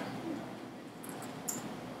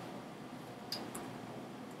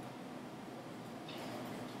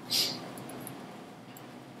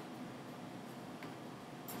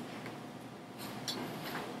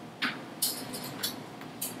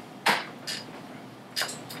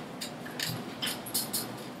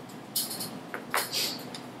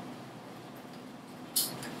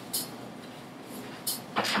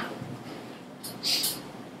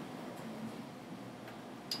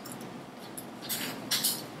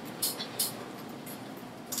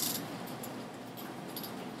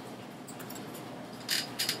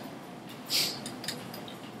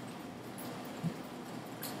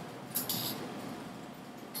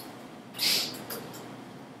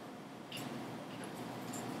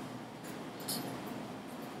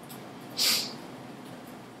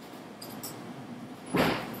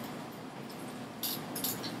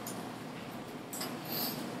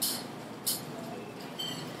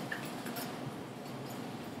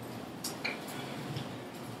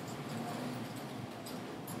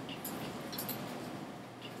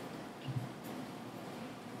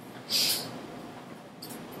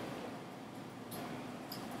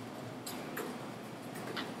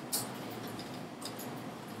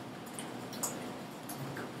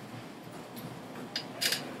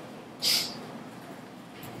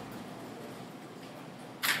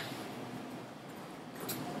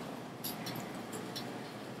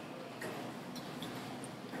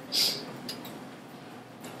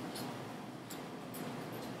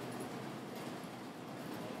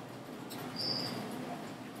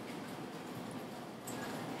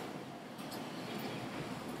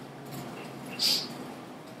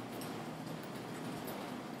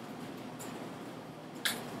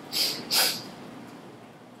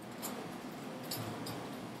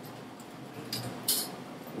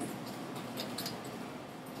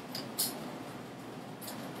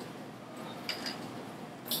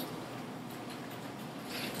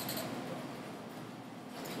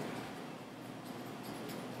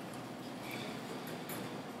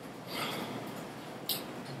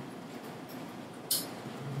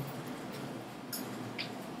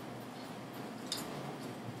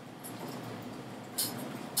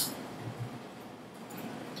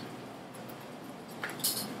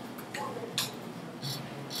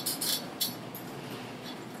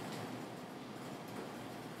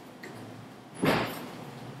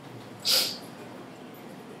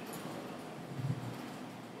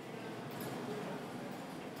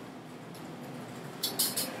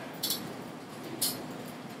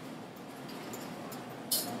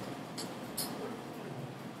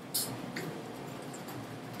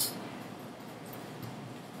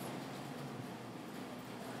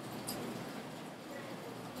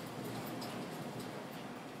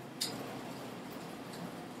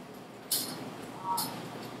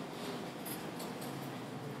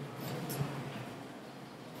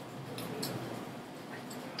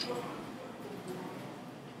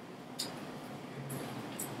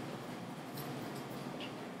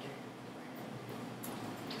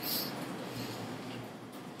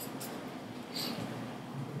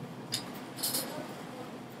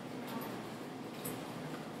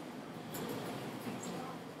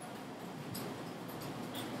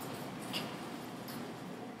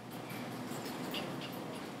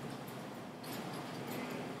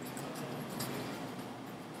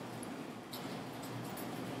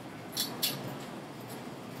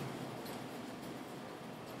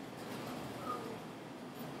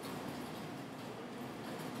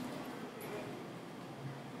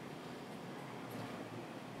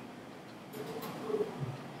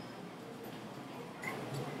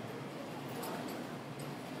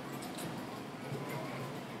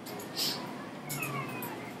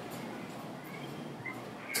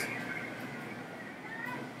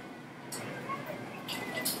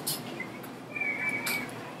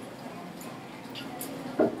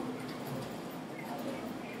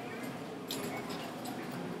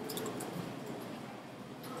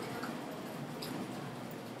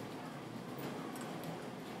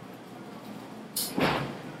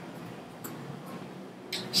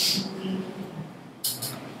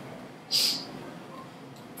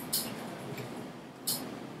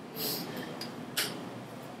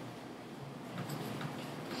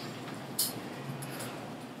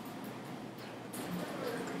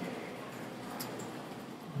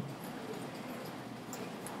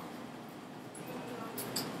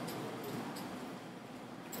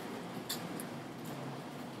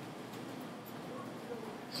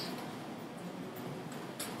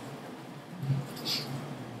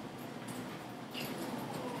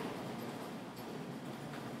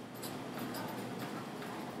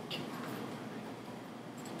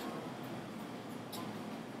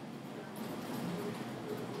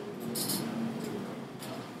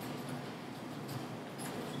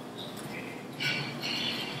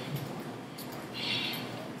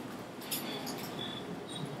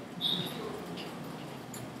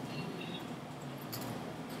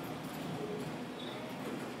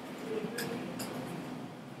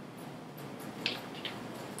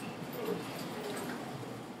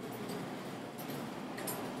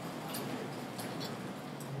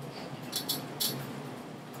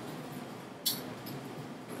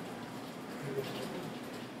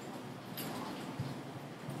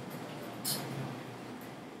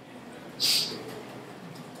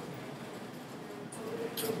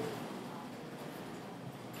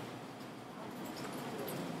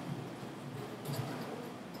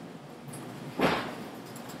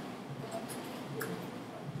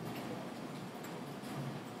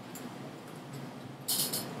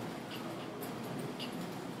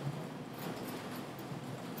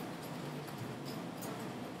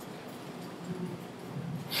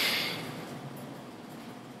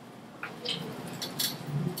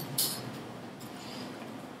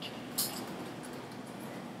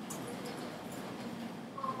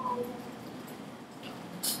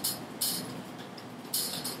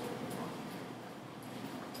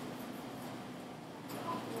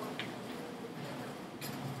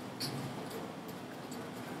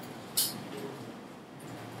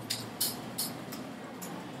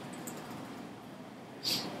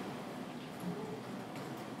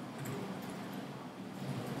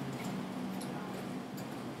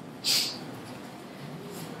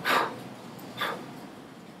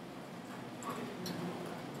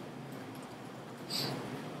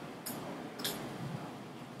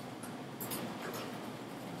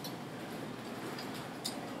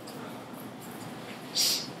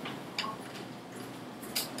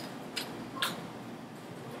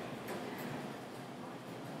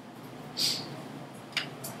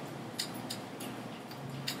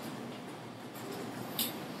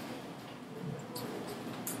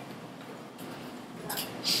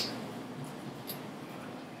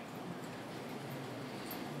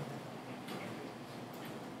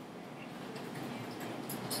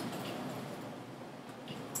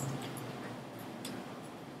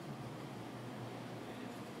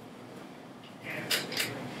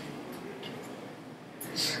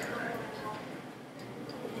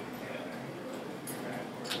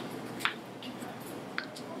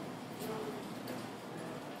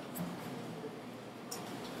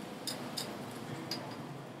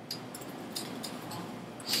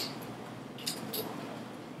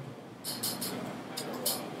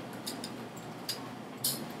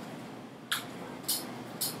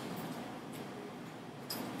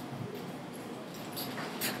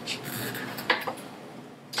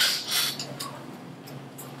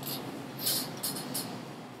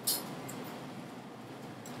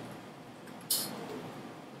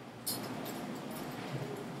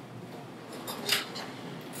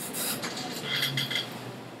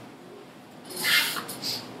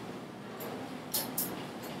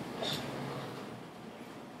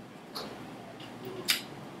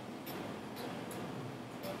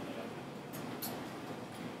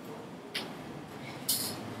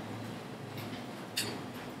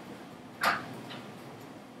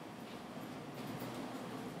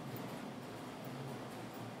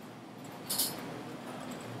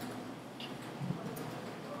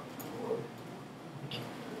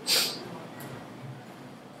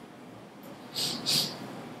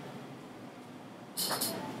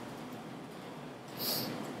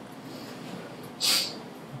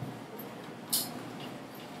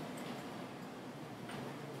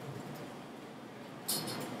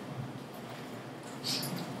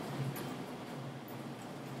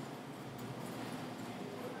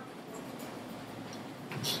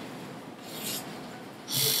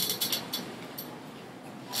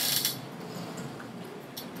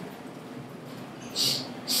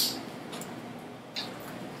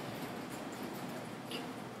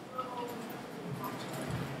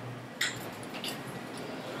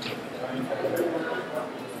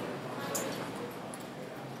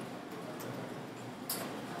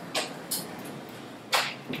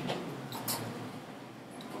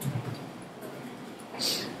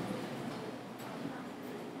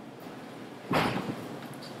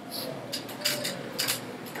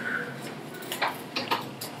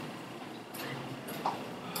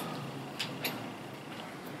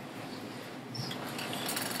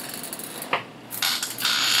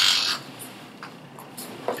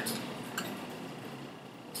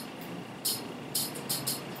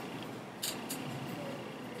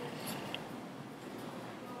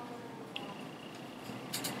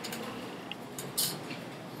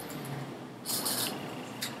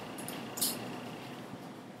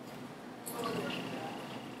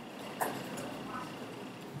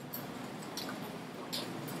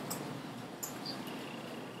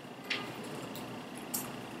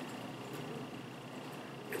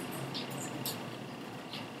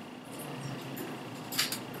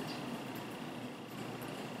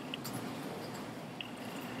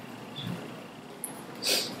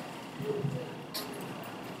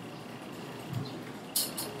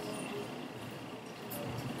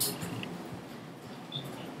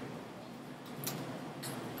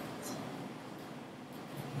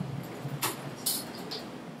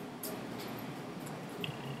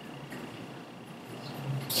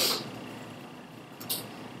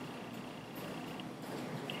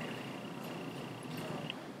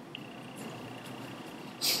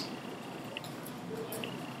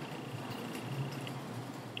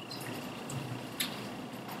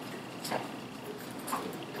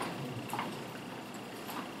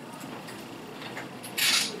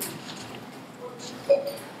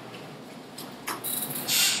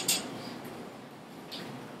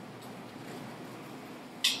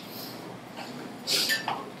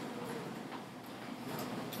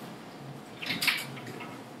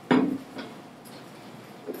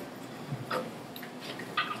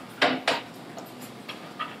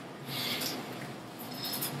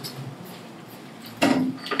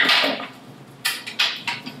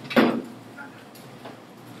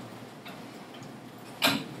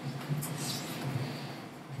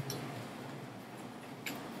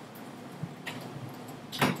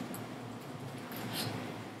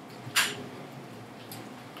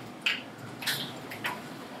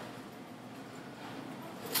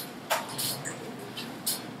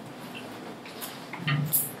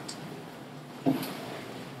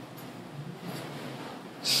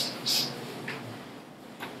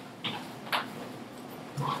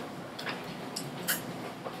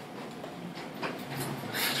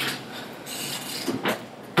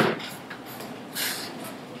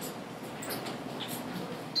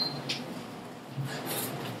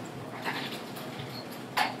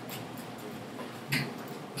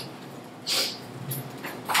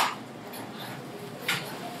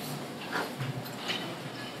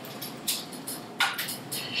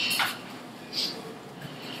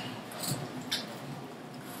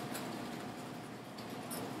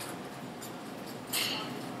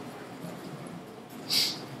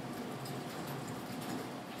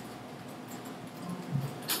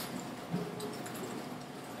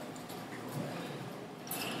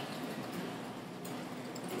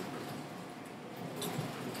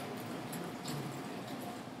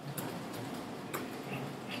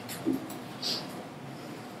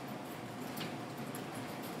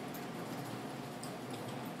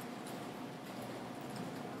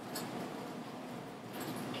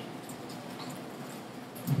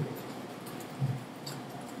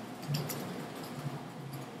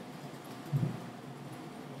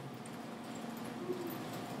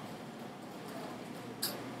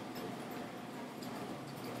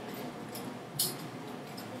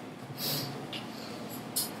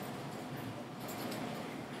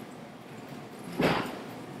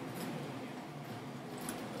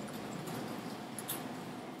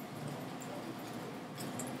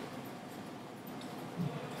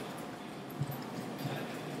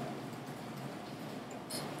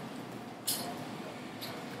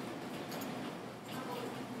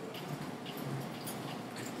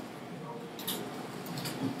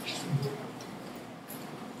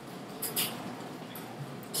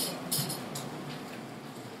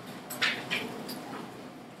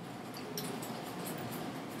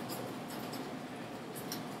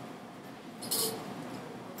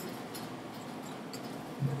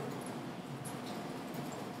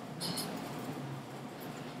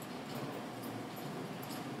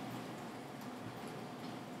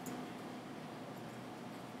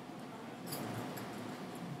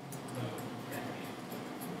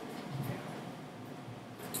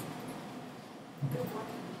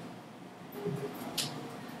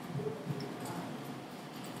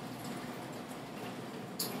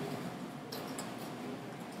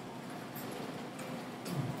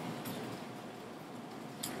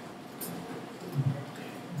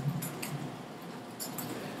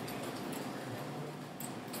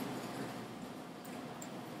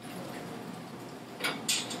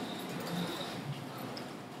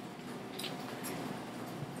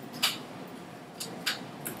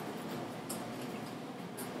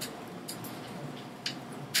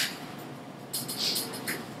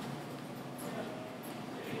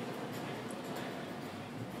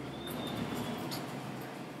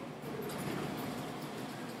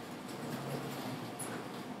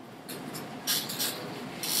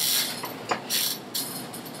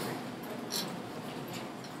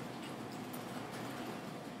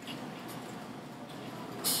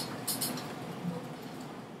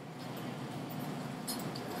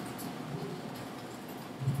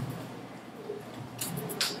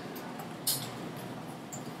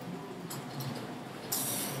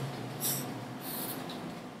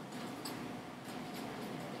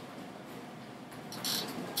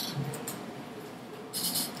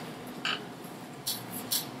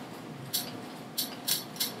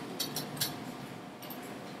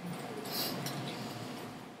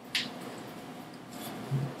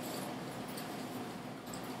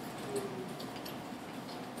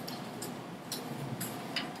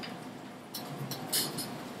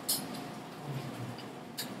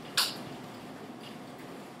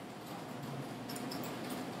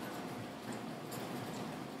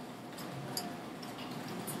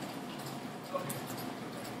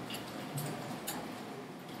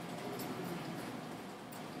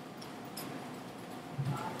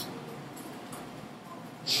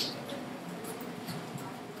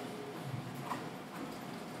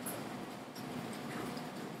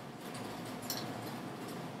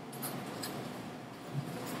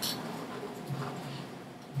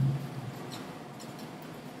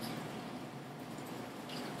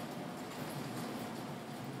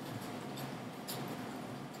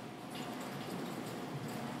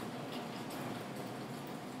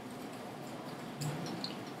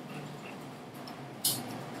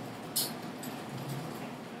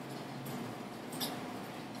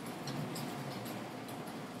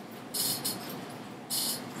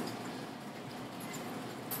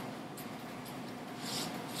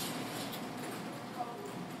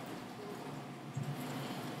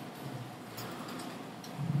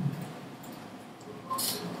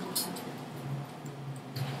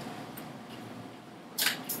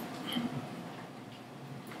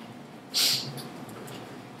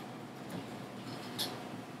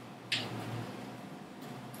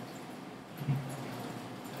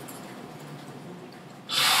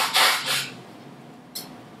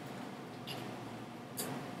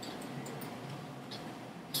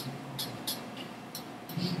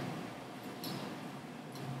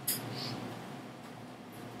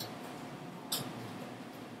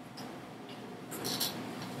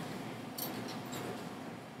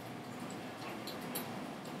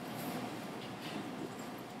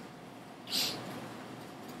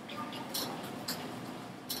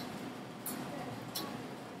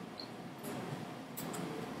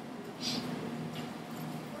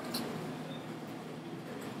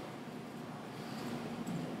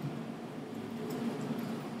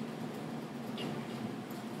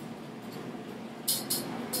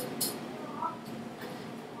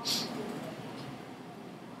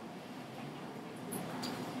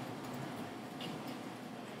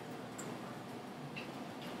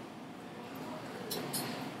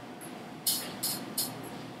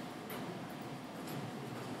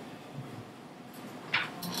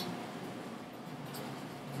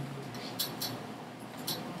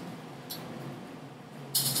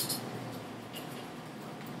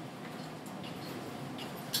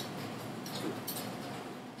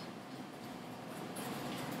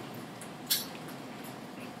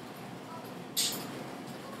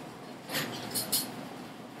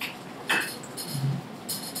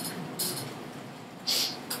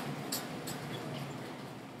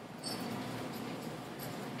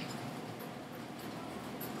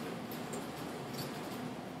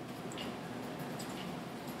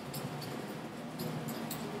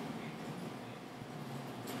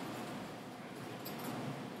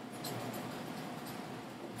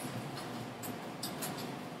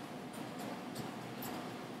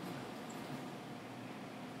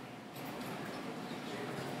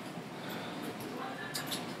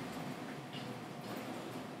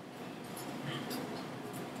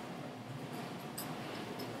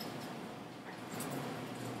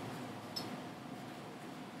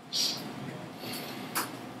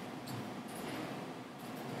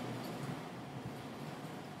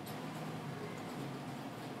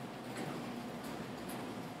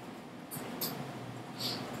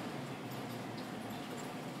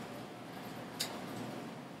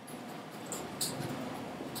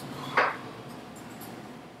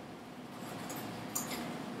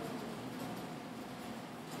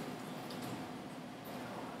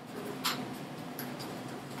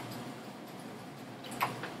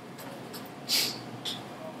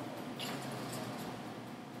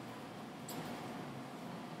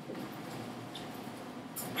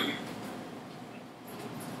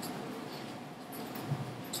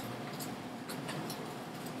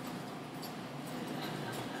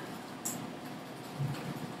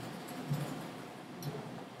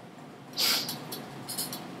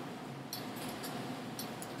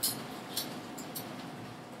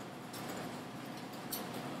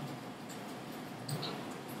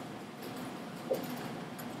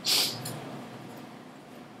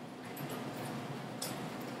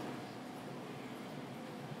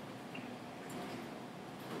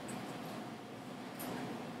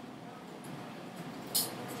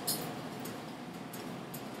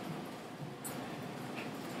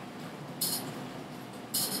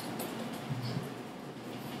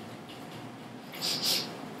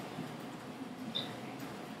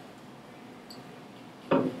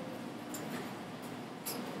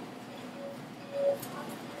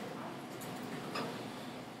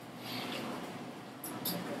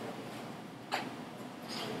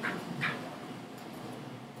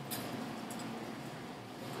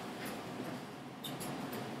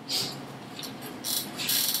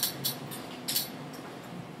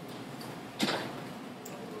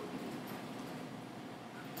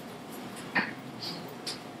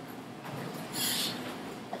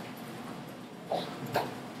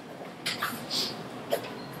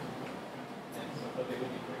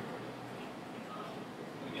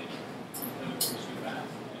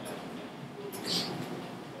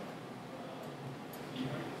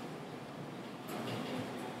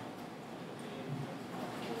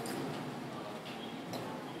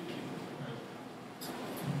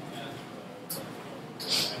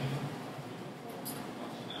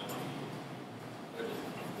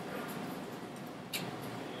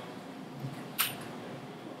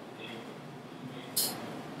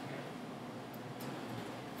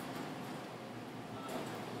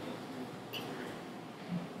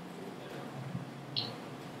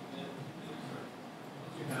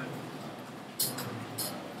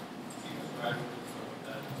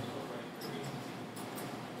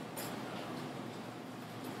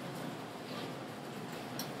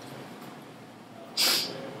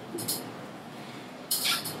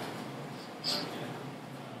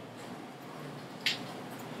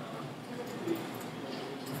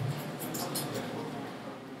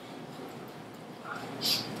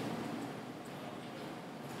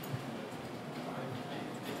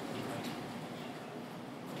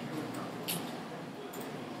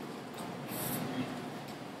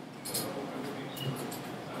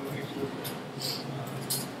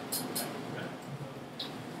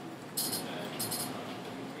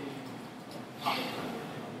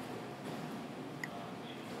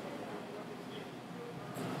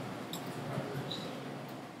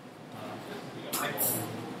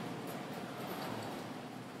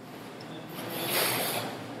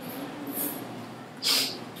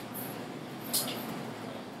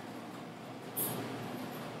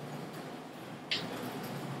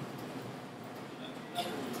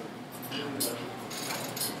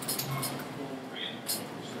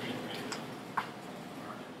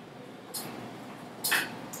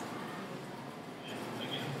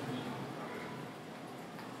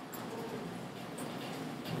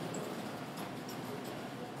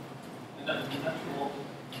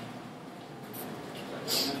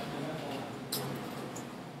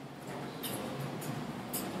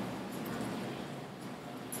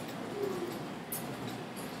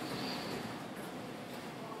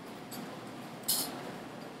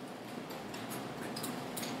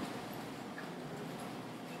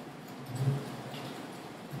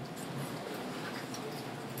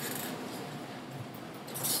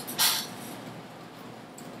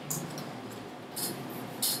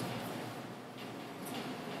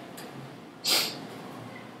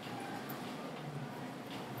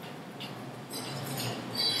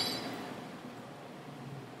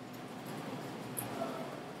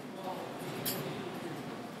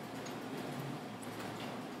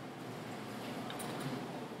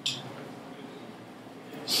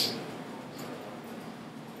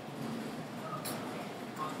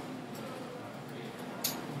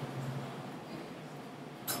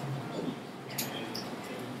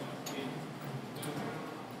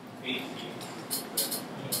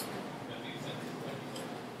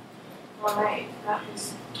 All right, that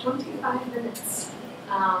was 25 minutes.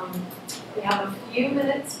 We have a few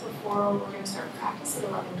minutes before we're going to start practice at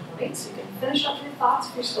 11:20, so you can finish up your thoughts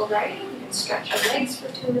if you're still writing. You can stretch your legs for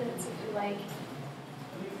 2 minutes if you like.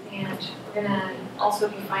 And we're going to also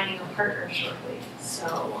be finding a partner shortly.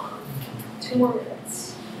 So 2 more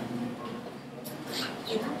minutes.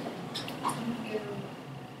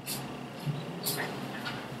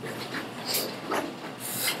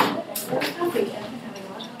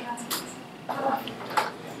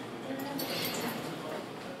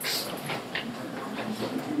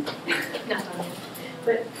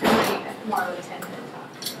 But more of a 10-minute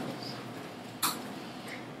talk.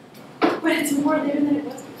 But it's more there than it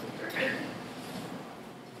was before.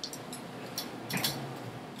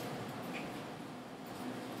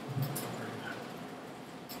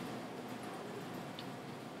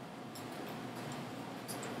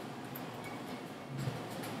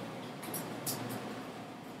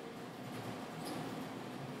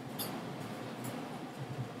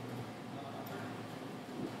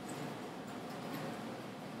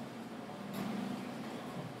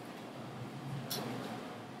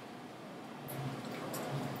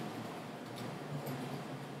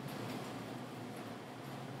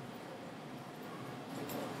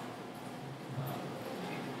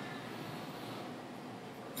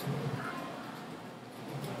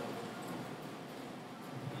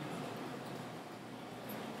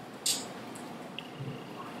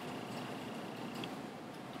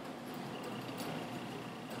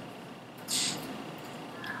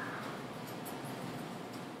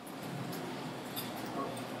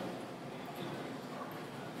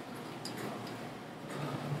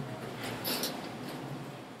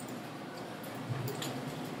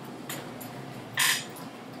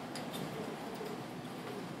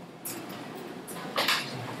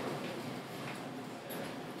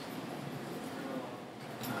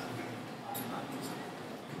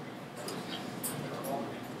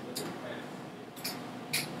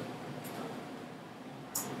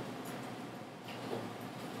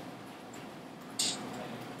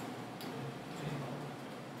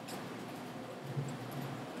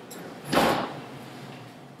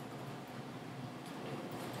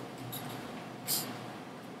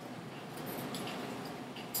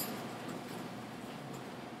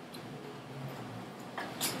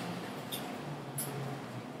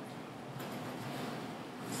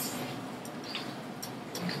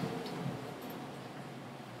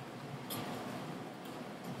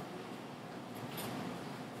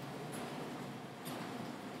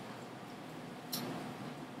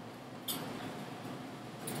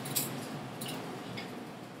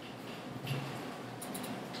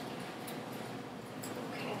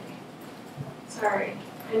 Sorry,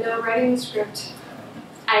 I know writing the script,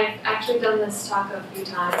 I've actually done this talk a few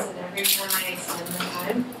times, and every time I extend the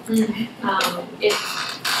time.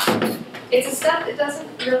 It's a step that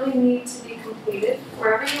doesn't really need to be completed.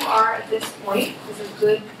 Wherever you are at this point is a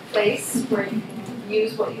good place where you can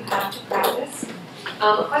use what you have to practice.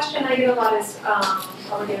 A question I get a lot is, are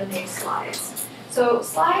we going to make slides? So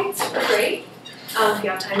slides are great. If you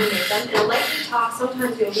have time to make them. In a lightning talk,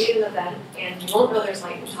 sometimes you'll be at an event and you won't know there's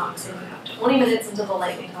lightning talks, and you have 20 minutes until the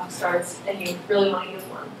lightning talk starts and you really want to give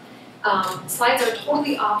one. Slides are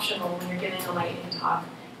totally optional when you're giving a lightning talk.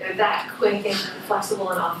 They're that quick and flexible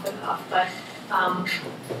and off the cuff, but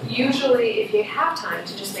usually if you have time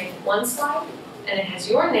to just make one slide and it has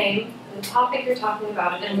your name and the topic you're talking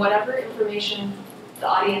about and whatever information the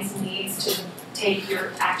audience needs to take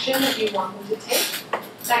your action that you want them to take,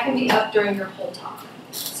 that can be up during your whole talk.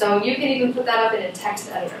 So you can even put that up in a text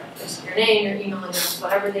editor, just your name, your email address,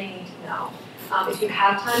 whatever they need to know. If you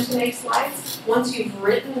have time to make slides, once you've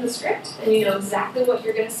written the script and you know exactly what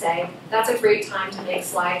you're going to say, that's a great time to make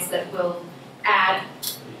slides that will add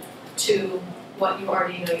to what you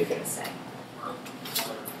already know you're going to say.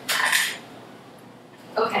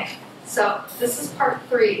 Okay, so this is part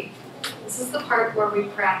 3. This is the part where we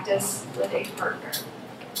practice with a partner.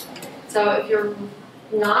 So if you're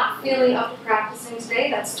not feeling up to practicing today,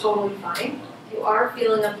 that's totally fine. If you are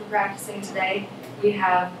feeling up to practicing today, we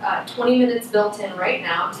have 20 minutes built in right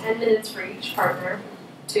now, 10 minutes for each partner,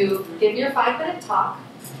 to give your 5-minute talk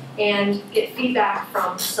and get feedback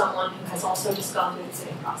from someone who has also just gone through the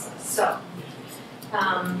same process. So,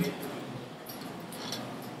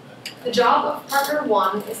 the job of partner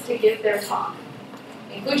 1 is to give their talk.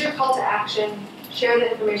 Include your call to action, share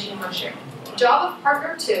the information you want to share. The job of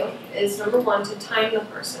partner 2 is, number 1, to time the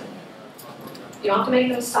person. You don't have to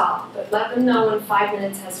make them stop, but let them know when 5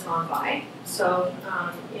 minutes has gone by. So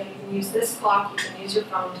you can use this clock, you can use your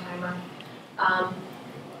phone timer.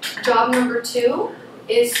 Job number 2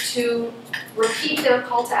 is to repeat their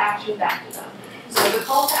call to action back to them. So the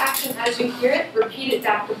call to action, as you hear it, repeat it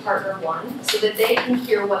back to partner one so that they can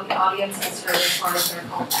hear what the audience has heard as part of their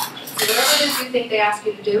call to action. So whatever it is you think they ask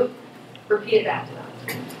you to do, repeat it back to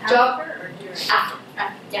them. After or during? After.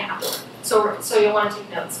 Yeah, after. So you'll want to take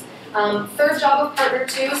notes. Third job of partner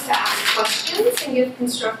two is to ask questions and give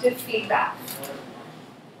constructive feedback.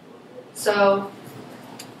 So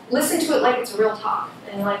listen to it like it's a real talk.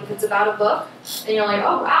 And like if it's about a book, and you're like,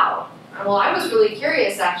 oh wow, well I was really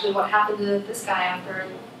curious actually what happened to this guy after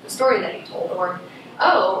the story that he told. Or,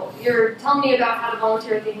 oh, you're telling me about how to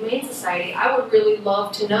volunteer at the Humane Society. I would really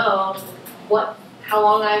love to know how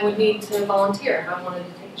long I would need to volunteer if I wanted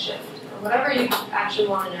to take a shift. Or whatever you actually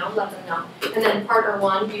want to know, let them know. And then partner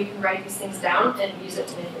one, you can write these things down and use it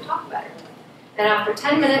to make your talk better. And after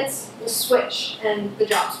 10 minutes, we'll switch, and the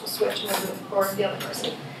jobs will switch, and we'll move forward to the other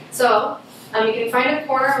person. So, you can find a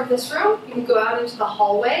corner of this room. You can go out into the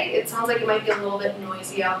hallway. It sounds like it might get a little bit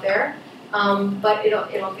noisy out there, but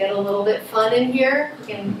it'll get a little bit fun in here. You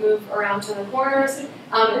can move around to the corners,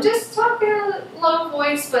 and just talk in a low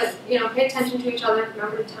voice, but pay attention to each other.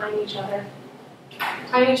 Remember to time each other.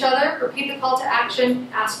 Time each other. Repeat the call to action.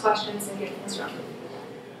 Ask questions and give constructive